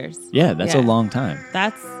 3.5 years. Yeah, that's a Yeah. long time.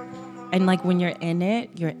 That's and like when you're in it,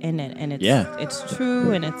 and it's Yeah. it's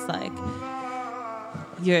true, and it's like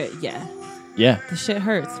you're Yeah, the shit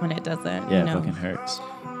hurts when it doesn't. yeah, you know? it fucking hurts.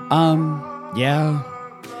 Yeah.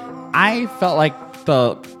 I felt like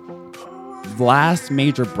the last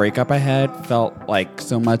major breakup I had felt like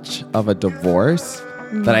so much of a divorce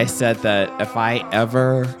that I said that if I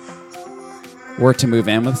ever were to move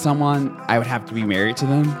in with someone, I would have to be married to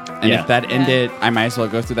them. And Yeah. if that Yeah. ended, I might as well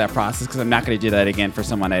go through that process because I'm not going to do that again for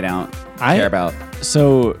someone I don't care about.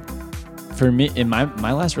 So, for me, in my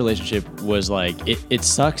last relationship was like it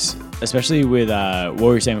sucks, especially with what we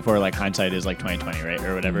were saying before. Like hindsight is like 20/20, right,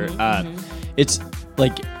 or whatever. It's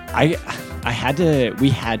like we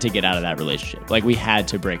had to get out of that relationship. Like we had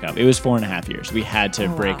to break up. It was 4.5 years. We had to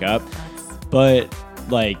break wow. up, but.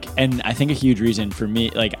 Like, and I think a huge reason for me,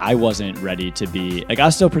 like, I wasn't ready to be, like, I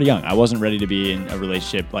was still pretty young. I wasn't ready to be in a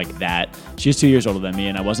relationship like that. She was 2 years older than me,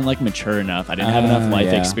 and I wasn't, like, mature enough. I didn't have enough life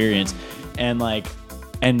yeah. experience. And, like,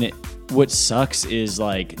 and what sucks is,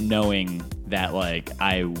 like, knowing that, like,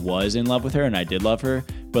 I was in love with her and I did love her,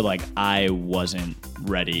 but, like, I wasn't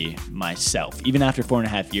ready myself. Even after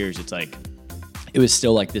 4.5 years, it's like, it was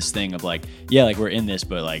still, like, this thing of, like, yeah, like, we're in this,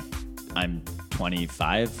 but, like, I'm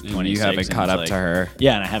 25, 26. You haven't and caught it's up like- to her.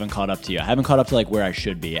 Yeah, and I haven't caught up to you. I haven't caught up to like where I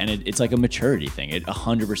should be, and it's like a maturity thing. It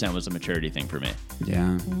 100% was a maturity thing for me.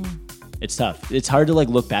 Yeah. It's tough. It's hard to like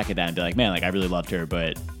look back at that and be like, man, like I really loved her,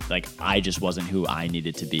 but like I just wasn't who I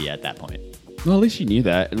needed to be at that point. Well, at least you knew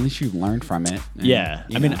that. At least you learned from it. And, Yeah,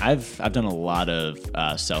 you I mean, know. I've done a lot of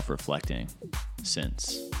self-reflecting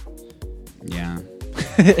since. Yeah.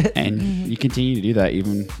 And you continue to do that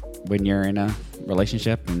even when you're in a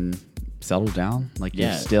relationship and settle down. Like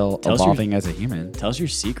Yeah. you're still Tell us your- evolving as a human. Tell us your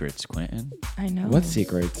secrets, Quentin. I know. What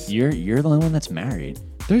secrets? You're the only one that's married.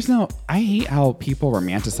 There's no. I hate how people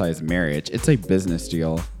romanticize marriage. It's a business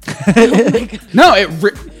deal. No,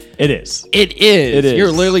 It is. it is. It is.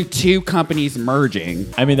 You're literally two companies merging.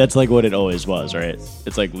 I mean, that's like what it always was, right?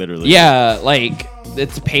 It's like literally. Yeah, like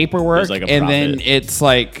it's paperwork, There's like a and then profit. it's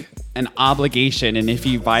like an obligation. And if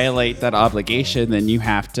you violate that obligation, then you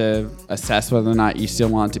have to assess whether or not you still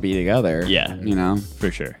want to be together. Yeah. you know,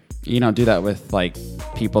 For sure. you don't do that with like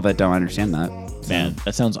people that don't understand that. Man,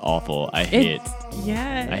 that sounds awful. I It's,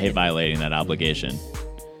 yeah. hate violating that obligation.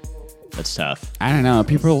 That's tough. I don't know.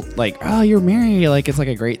 People like, oh, you're married. Like, it's like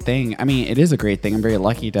a great thing. I mean, it is a great thing. I'm very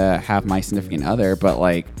lucky to have my significant other, but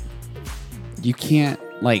like, you can't,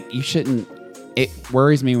 like, you shouldn't. It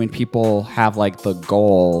worries me when people have like the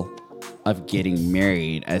goal of getting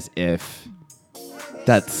married as if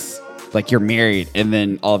that's like you're married and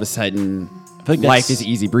then all of a sudden I feel like life that's- is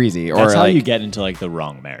easy breezy. Or That's how like, you get into like the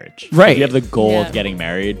wrong marriage. Right. If you have the goal Yeah. of getting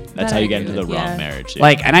married, that's That how I you get agree into the with, wrong yeah. marriage. Yeah.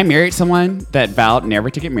 like, and I married someone that vowed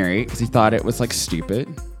never to get married because he thought it was like stupid.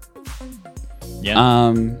 yeah.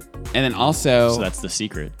 And then also, So that's the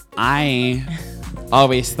secret. I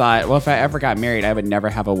always thought, well, if I ever got married, I would never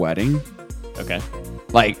have a wedding. Okay.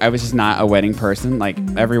 Like, I was just not a wedding person. Like,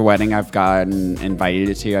 every wedding I've gotten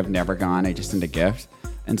invited to, I've never gone. I just sent a gift.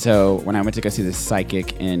 And so when I went to go see this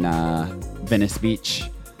psychic in Venice Beach,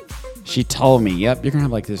 she told me, yep, you're going to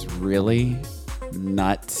have like this really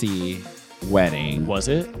nutsy wedding. Was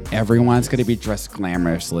it? Everyone's going to be dressed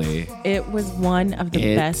glamorously. It was one of the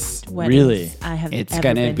It's best weddings really- I have it's ever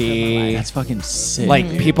gonna been to in my be- life. That's fucking sick. Like,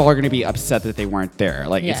 dude. people are going to be upset that they weren't there.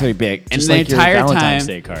 Like, it's Yeah. going to be big. And Just the like your entire Valentine's time,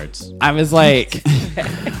 Day cards. I was like,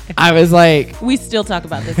 I was like, We still talk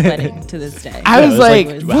about this wedding to this day. I Yeah, was it was like,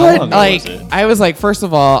 like- how what? long ago Like, was it? I was like, first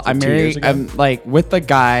of all, I'm 2 years married. ago? I'm like with the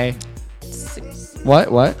guy.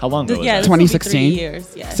 What? How long ago was yeah, that? this will be 2016? 3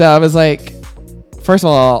 years. Yeah. So I was like, first of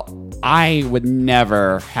all, I would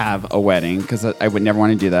never have a wedding because I would never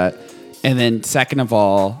want to do that. And then second of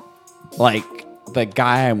all, like the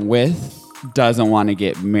guy I'm with doesn't want to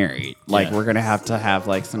get married. Like Yeah. we're gonna have to have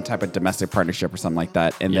like some type of domestic partnership or something like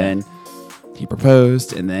that. And Yeah. then he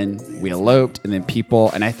proposed, and then we eloped, and then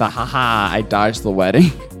and I thought, haha, I dodged the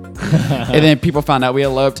wedding. And then people found out we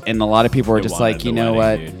eloped, and a lot of people were just like, you know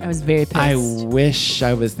what? I was very pissed. I wish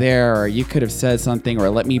I was there, or you could have said something, or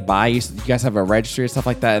let me buy you. You guys have a registry or stuff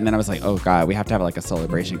like that. And then I was like, oh God, we have to have like a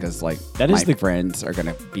celebration because like my friends are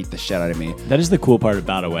gonna beat the shit out of me. That is the cool part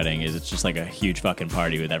about a wedding is it's just like a huge fucking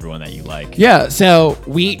party with everyone that you like. Yeah. So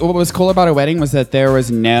what was cool about a wedding was that there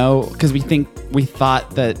was because we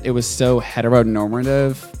thought that it was so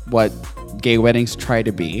heteronormative what gay weddings try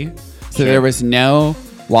to be. So there was no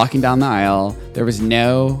walking down the aisle. There was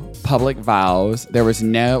no public vows. There was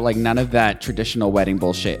none of that traditional wedding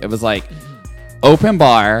bullshit. It was like open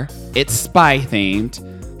bar. It's spy themed.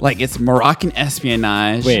 Like it's Moroccan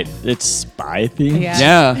espionage. Wait, it's spy themed?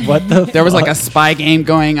 Yeah. What the There was like a spy game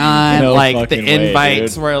going on. No like the fucking way,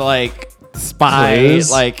 invites dude. were like spy. Clues?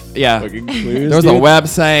 Like yeah. Fucking clues, There was dude? a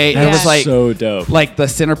website. It was like so dope. like the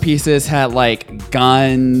centerpieces had like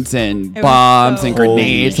guns and was bombs so and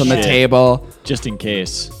grenades on the shit. table. Just in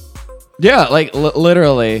case. Yeah, like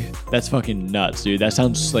literally. That's fucking nuts, dude. That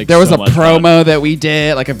sounds like There was so a much promo fun. that we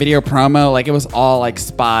did, like a video promo. Like it was all like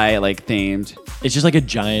spy like themed. It's just like a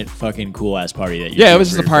giant fucking cool ass party that you Yeah, do it was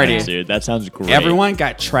for just a your party. friends, dude. That sounds great. Everyone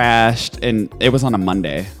got trashed, and it was on a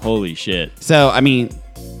Monday. Holy shit. So I mean,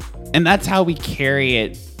 and that's how we carry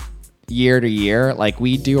it year to year. Like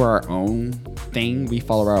we do our own thing. We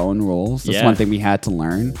follow our own rules. That's Yeah. one thing we had to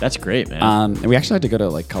learn. That's great, man. And we actually had to go to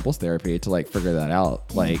like couples therapy to like figure that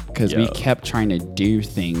out. Like, because we Yo. kept trying to do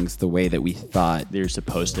things the way that we thought You're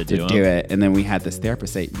supposed to to do do them. it. And then we had this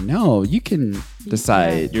therapist say, no, you can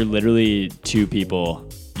decide. You're literally two people.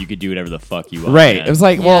 You could do whatever the fuck you want. Right. man. It was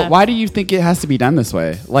like, well, Yeah. why do you think it has to be done this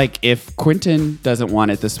way? Like, if Quentin doesn't want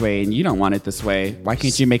it this way and you don't want it this way, why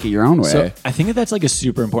can't you make it your own way? So I think that's like a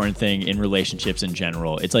super important thing in relationships in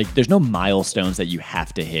general. It's like there's no milestones that you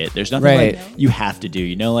have to hit. There's nothing Right. like you have to do.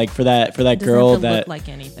 You know, like for that Doesn't girl have to that look like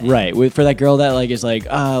anything. right for that girl that like is like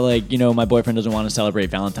like you know my boyfriend doesn't want to celebrate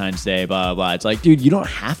Valentine's Day blah blah blah. It's like dude, you don't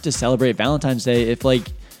have to celebrate Valentine's Day if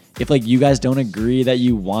you guys don't agree that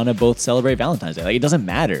you want to both celebrate Valentine's Day. Like it doesn't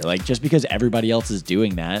matter. Like just because everybody else is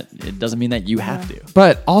doing that, it doesn't mean that you have to.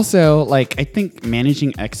 But also, like, I think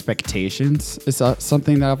managing expectations is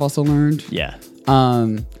something that I've also learned. Yeah.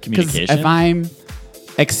 'Cause Communication?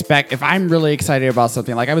 if I'm really excited about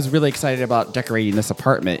something, like I was really excited about decorating this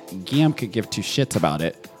apartment, Guillaume could give two shits about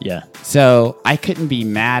it. Yeah. So I couldn't be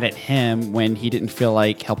mad at him when he didn't feel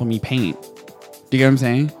like helping me paint. Do you get what I'm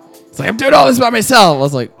saying? It's like, I'm doing all this by myself. I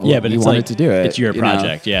was like, well, Yeah, but you it's wanted like to do it. It's your you know?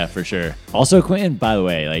 project, yeah, for sure. Also, Quentin, by the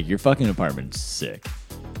way, like your fucking apartment's sick.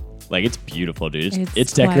 Like it's beautiful, dude.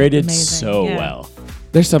 It's quite decorated amazing, so yeah. well.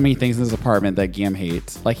 There's so many things in this apartment that Guillaume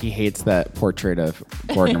hates. Like he hates that portrait of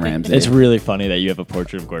Gordon Ramsay. It's really funny that you have a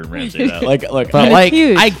portrait of Gordon Ramsay. Though. Like, look, But It's like,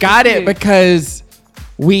 huge. I got It's it huge. because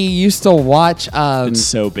we used to watch it's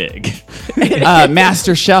so big.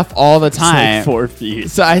 Master Chef all the It's time. like 4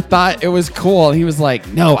 feet. So I thought it was cool. And he was like,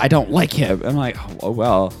 no, I don't like him. I'm like, oh,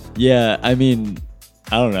 well. Yeah, I mean,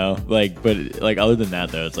 I don't know. Like, but like other than that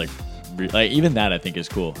though, it's like even that I think is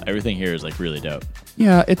cool. Everything here is like really dope.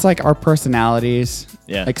 Yeah, it's like our personalities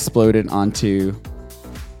Yeah. exploded onto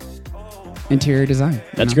interior design.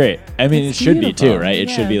 That's great. I mean, It's it should be too, beautiful. right? It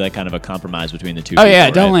should Yeah. be like kind of a compromise between the two. Oh, people, yeah,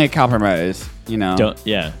 right? definitely a compromise, you know.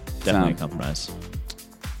 Definitely a So. compromise.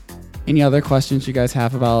 Any other questions you guys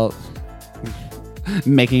have about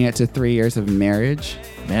making it to 3 years of marriage?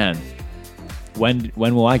 Man, when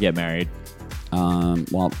will I get married?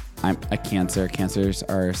 Well, I'm a Cancer. Cancers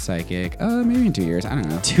are psychic. Maybe in 2 years. I don't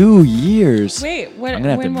know. 2 years. Wait, I'm gonna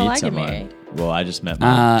have to when will meet I get someone. married? Well, I just met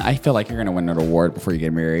mine. I feel like you're gonna win an award before you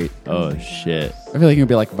get married. Oh shit. I feel like you'll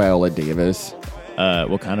be like Viola Davis,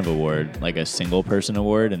 What kind of award? Like a single person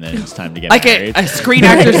award, and then it's time to get like married. a Screen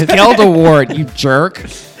Actors Guild award. You jerk.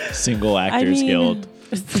 Single I Actors mean, Guild.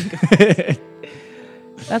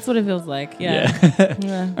 That's what it feels like. Yeah. Yeah.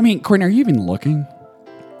 Yeah. I mean, Courtney, are you even looking?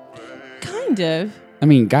 Kind of. I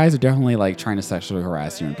mean, guys are definitely like trying to sexually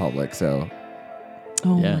harass you in public. So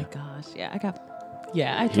Oh Yeah. my gosh. Yeah,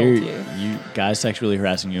 I told Here, you. you guys sexually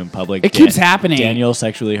harassing you in public. It keeps happening. Daniel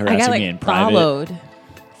sexually I harassing got me in like private. followed.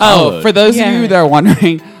 Oh, for those of Yeah. you that are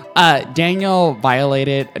wondering, Daniel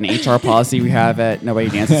violated an HR policy we have at Nobody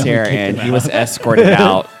Dances Here, and he was escorted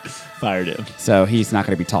out. Fired him. So he's not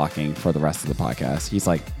going to be talking for the rest of the podcast. He's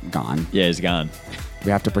like gone. Yeah, he's gone. We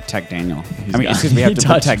have to protect Daniel. He's I mean, gone. excuse me, we have He to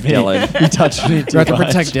touched protect me. Dylan. He touched me We too have to much.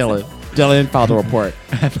 protect Dylan. Dylan filed a report.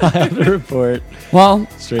 Filed a report. Well,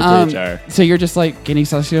 Straight to HR. So you're just like getting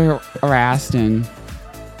sexually harassed and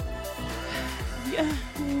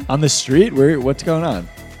On the street? What's going on?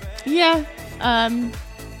 Yeah.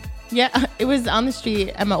 Yeah, it was on the street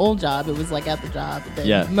at my old job. It was like at the job. But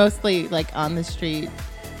Yeah. Mostly like on the street.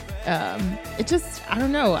 It just, I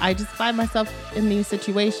don't know. I just find myself in these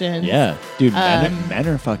situations. Yeah, dude, men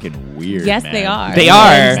are fucking weird. Yes, man. they are. They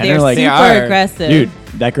are. They're like- super They are. aggressive. Dude,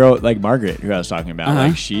 that girl, like Margaret, who I was talking about, Uh-huh.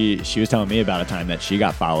 like she was telling me about a time that she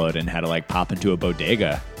got followed and had to like pop into a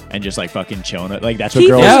bodega and just like fucking chilling. Like that's what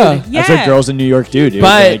girls. Yeah. That's what girls in New York do, dude.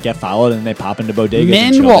 But They like, get followed and they pop into bodegas. and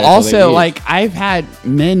Men chill will there till they also leave. like. I've had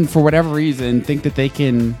men for whatever reason think that they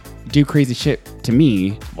can do crazy shit to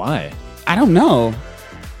me. Why? I don't know.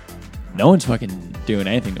 No one's fucking doing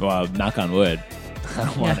anything. Well, knock on wood. I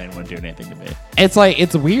don't want anyone doing anything to me. It's like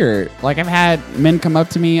it's weird. Like I've had men come up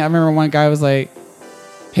to me. I remember one guy was like,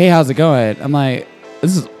 "Hey, how's it going?" I'm like,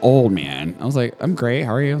 "This is old man." I was like, "I'm great.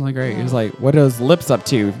 How are you?" I'm like, "Great." He was like, "What are those lips up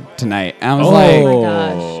to tonight?" And I was like, Oh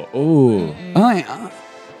my gosh. Ooh. I'm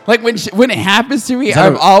like when it happens to me, that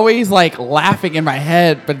I'm a- always like laughing in my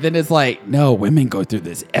head, but then it's like, no, women go through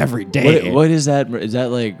this every day. What is that? Is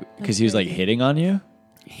that like because he was like hitting on you?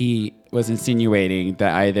 He was insinuating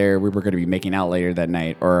that either we were going to be making out later that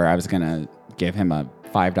night, or I was going to give him a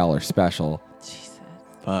 $5 special. Jesus.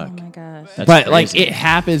 Fuck. Oh my gosh. That's But like crazy. it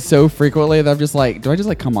happens so frequently that I'm just like, do I just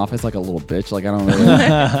like come off as like a little bitch? Like I don't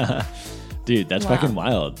really. Dude, that's Wow. fucking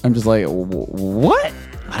wild. I'm just like, what?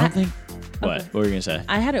 I don't think. What were you gonna say?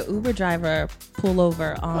 I had an Uber driver pull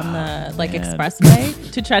over on the like man.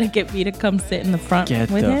 expressway to try to get me to come sit in the front Get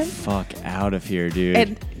with the him. fuck out of here, dude.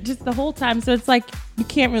 And just the whole time. So it's like you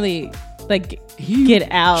can't really like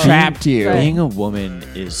get out. Trapped you. Right. Being a woman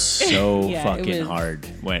is so Yeah, it fucking was- hard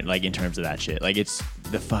when like in terms of that shit. Like it's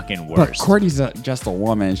the fucking But worst. Courtney's just a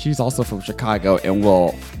woman. She's also from Chicago and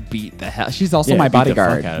will beat the hell. She's also Yeah, my beat the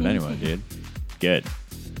bodyguard. fuck out of anyone, dude.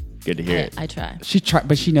 Good to hear it. I try.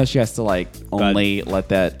 But she knows she has to like only let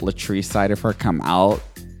that Latrice side of her come out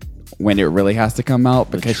when it really has to come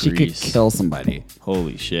out because she could Latrice. kill somebody.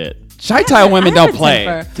 Holy shit. Chi-town women I don't have a play.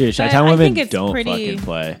 temper, Dude, but Chi-town I women think it's don't pretty- fucking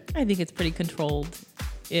play. I think it's pretty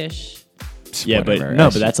controlled-ish. Yeah, Whatever.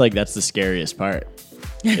 but that's the scariest part.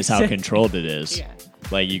 Is how controlled it is. Yeah.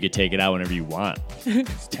 Like you could take it out whenever you want.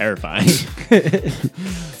 It's terrifying.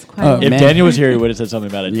 It's quite Oh, a- If man. Daniel was here, he would have said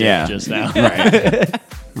something about it Yeah. just now.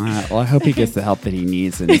 Well, I hope he gets the help that he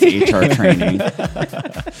needs in his HR training.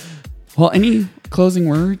 Well, any closing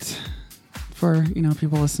words for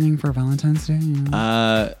people listening for Valentine's Day?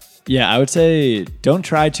 Yeah, I would say don't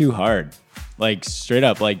try too hard. Like straight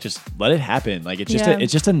up, like just let it happen. Like it's just Yeah.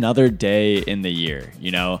 it's just another day in the year,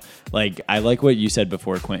 you know? Like I like what you said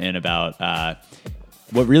before, Quentin, about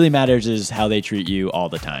what really matters is how they treat you all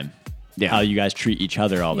the time. Yeah. How you guys treat each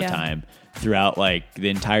other all the Yeah. time throughout like the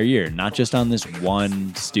entire year, not just on this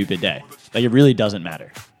one stupid day. Like it really doesn't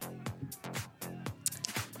matter.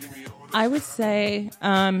 I would say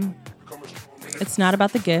it's not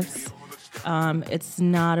about the gifts. It's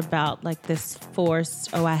not about like this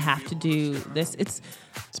forced, I have to do this. It's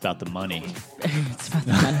about the money. It's about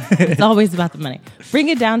the money. It's always about the money. Bring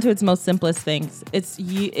it down to its most simplest things. It's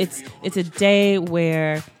a day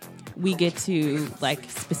where we get to like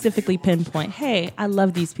specifically pinpoint, hey, I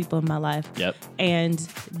love these people in my life. Yep. And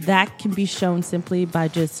that can be shown simply by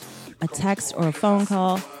just a text or a phone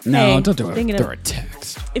call. No, Hey, don't do it thinking through of- a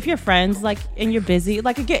text. If you're friends, like, and you're busy,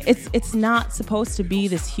 like, again, it's not supposed to be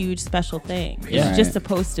this huge special thing. Yeah. It's just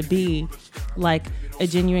supposed to be like a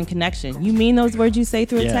genuine connection. You mean those words you say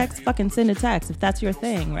through a Yeah. text? Fucking send a text if that's your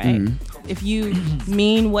thing, right? Mm-hmm. If you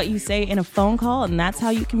mean what you say in a phone call and that's how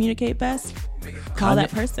you communicate best, call that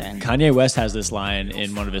person. Kanye West has this line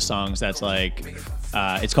in one of his songs that's like,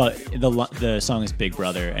 it's called the song is Big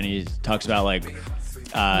Brother, and he talks about like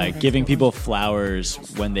giving people flowers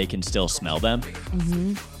when they can still smell them.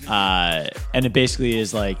 And it basically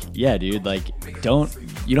is like, yeah, dude, like you don't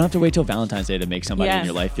have to wait till Valentine's Day to make somebody Yeah. in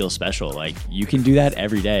your life feel special. Like you can do that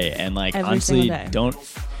every day, and like Every honestly, single day.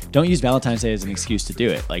 don't use Valentine's Day as an excuse to do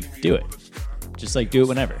it. Like do it, just like do it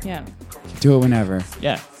whenever. Yeah. Do it whenever.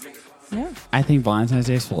 Yeah. Yeah. I think Valentine's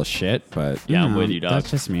Day is full of shit, but Yeah, I'm with you, dog.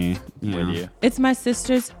 That's just me. With you. It's my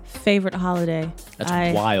sister's favorite holiday. That's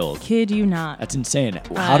I wild. Kid you not. That's insane.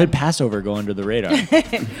 How did Passover go under the radar?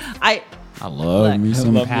 I I love Look, me I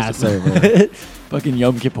some love me some- Passover. Fucking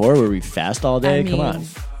Yom Kippur where we fast all day. I mean, Come on.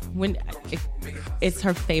 When it's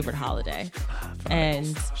her favorite holiday,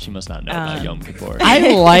 and She must not know about Yom Kippur. I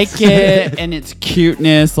like it and its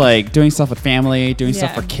cuteness, like doing stuff with family, doing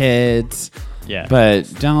stuff Yeah. for kids. yeah.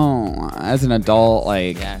 But don't, as an adult,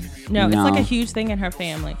 like. yeah, no, it's like a huge thing in her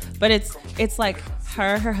family. But it's like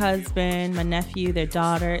her husband, my nephew, their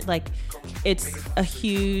daughter. Like it's a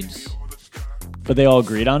huge. But they all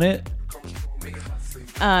agreed on it?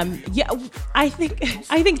 Yeah, I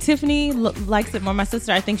think Tiffany likes it more. My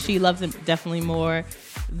sister, I think she loves it definitely more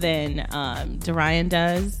than Dorian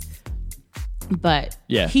does. But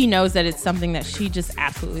he knows that it's something that she just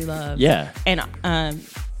absolutely loves. Yeah. And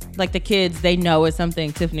like the kids, they know it's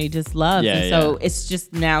something Tiffany just loves. Yeah, and so it's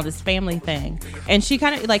just now this family thing. And she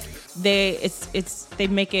kind of like they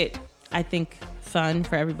make it, I think, fun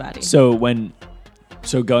for everybody. So real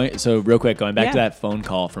quick, going back to that phone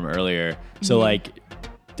call from earlier. So like,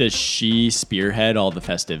 does she spearhead all the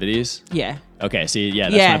festivities? Yeah. Okay. See,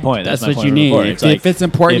 that's my point. That's my what point you of need. reporting. If it's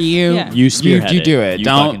important to you, you spearhead you do it. You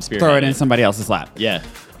Don't fucking spearhead throw it in somebody else's lap. Yeah.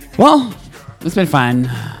 Well, it's been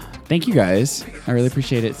fun. Thank you guys. I really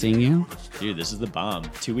appreciate it seeing you. Dude, this is the bomb.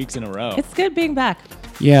 2 weeks in a row. It's good being back.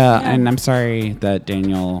 Yeah, and I'm sorry that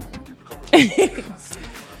Daniel. It's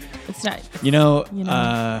not.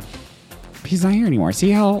 He's not here anymore.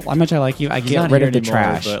 See how much I like you? I He's get not rid here of the anymore,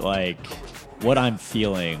 trash. But like, what I'm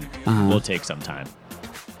feeling will take some time.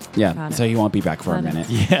 Yeah, so you won't be back for a minute.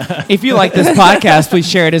 Yeah. If you like this podcast, please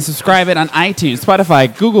share it and subscribe it on iTunes,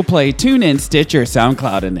 Spotify, Google Play, TuneIn, Stitcher,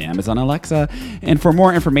 SoundCloud, and the Amazon Alexa. And for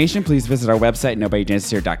more information, please visit our website,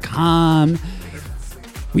 nobodydanceshere.com.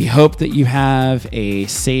 We hope that you have a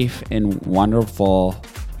safe and wonderful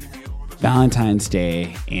Valentine's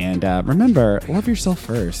Day. And remember, love yourself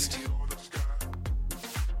first.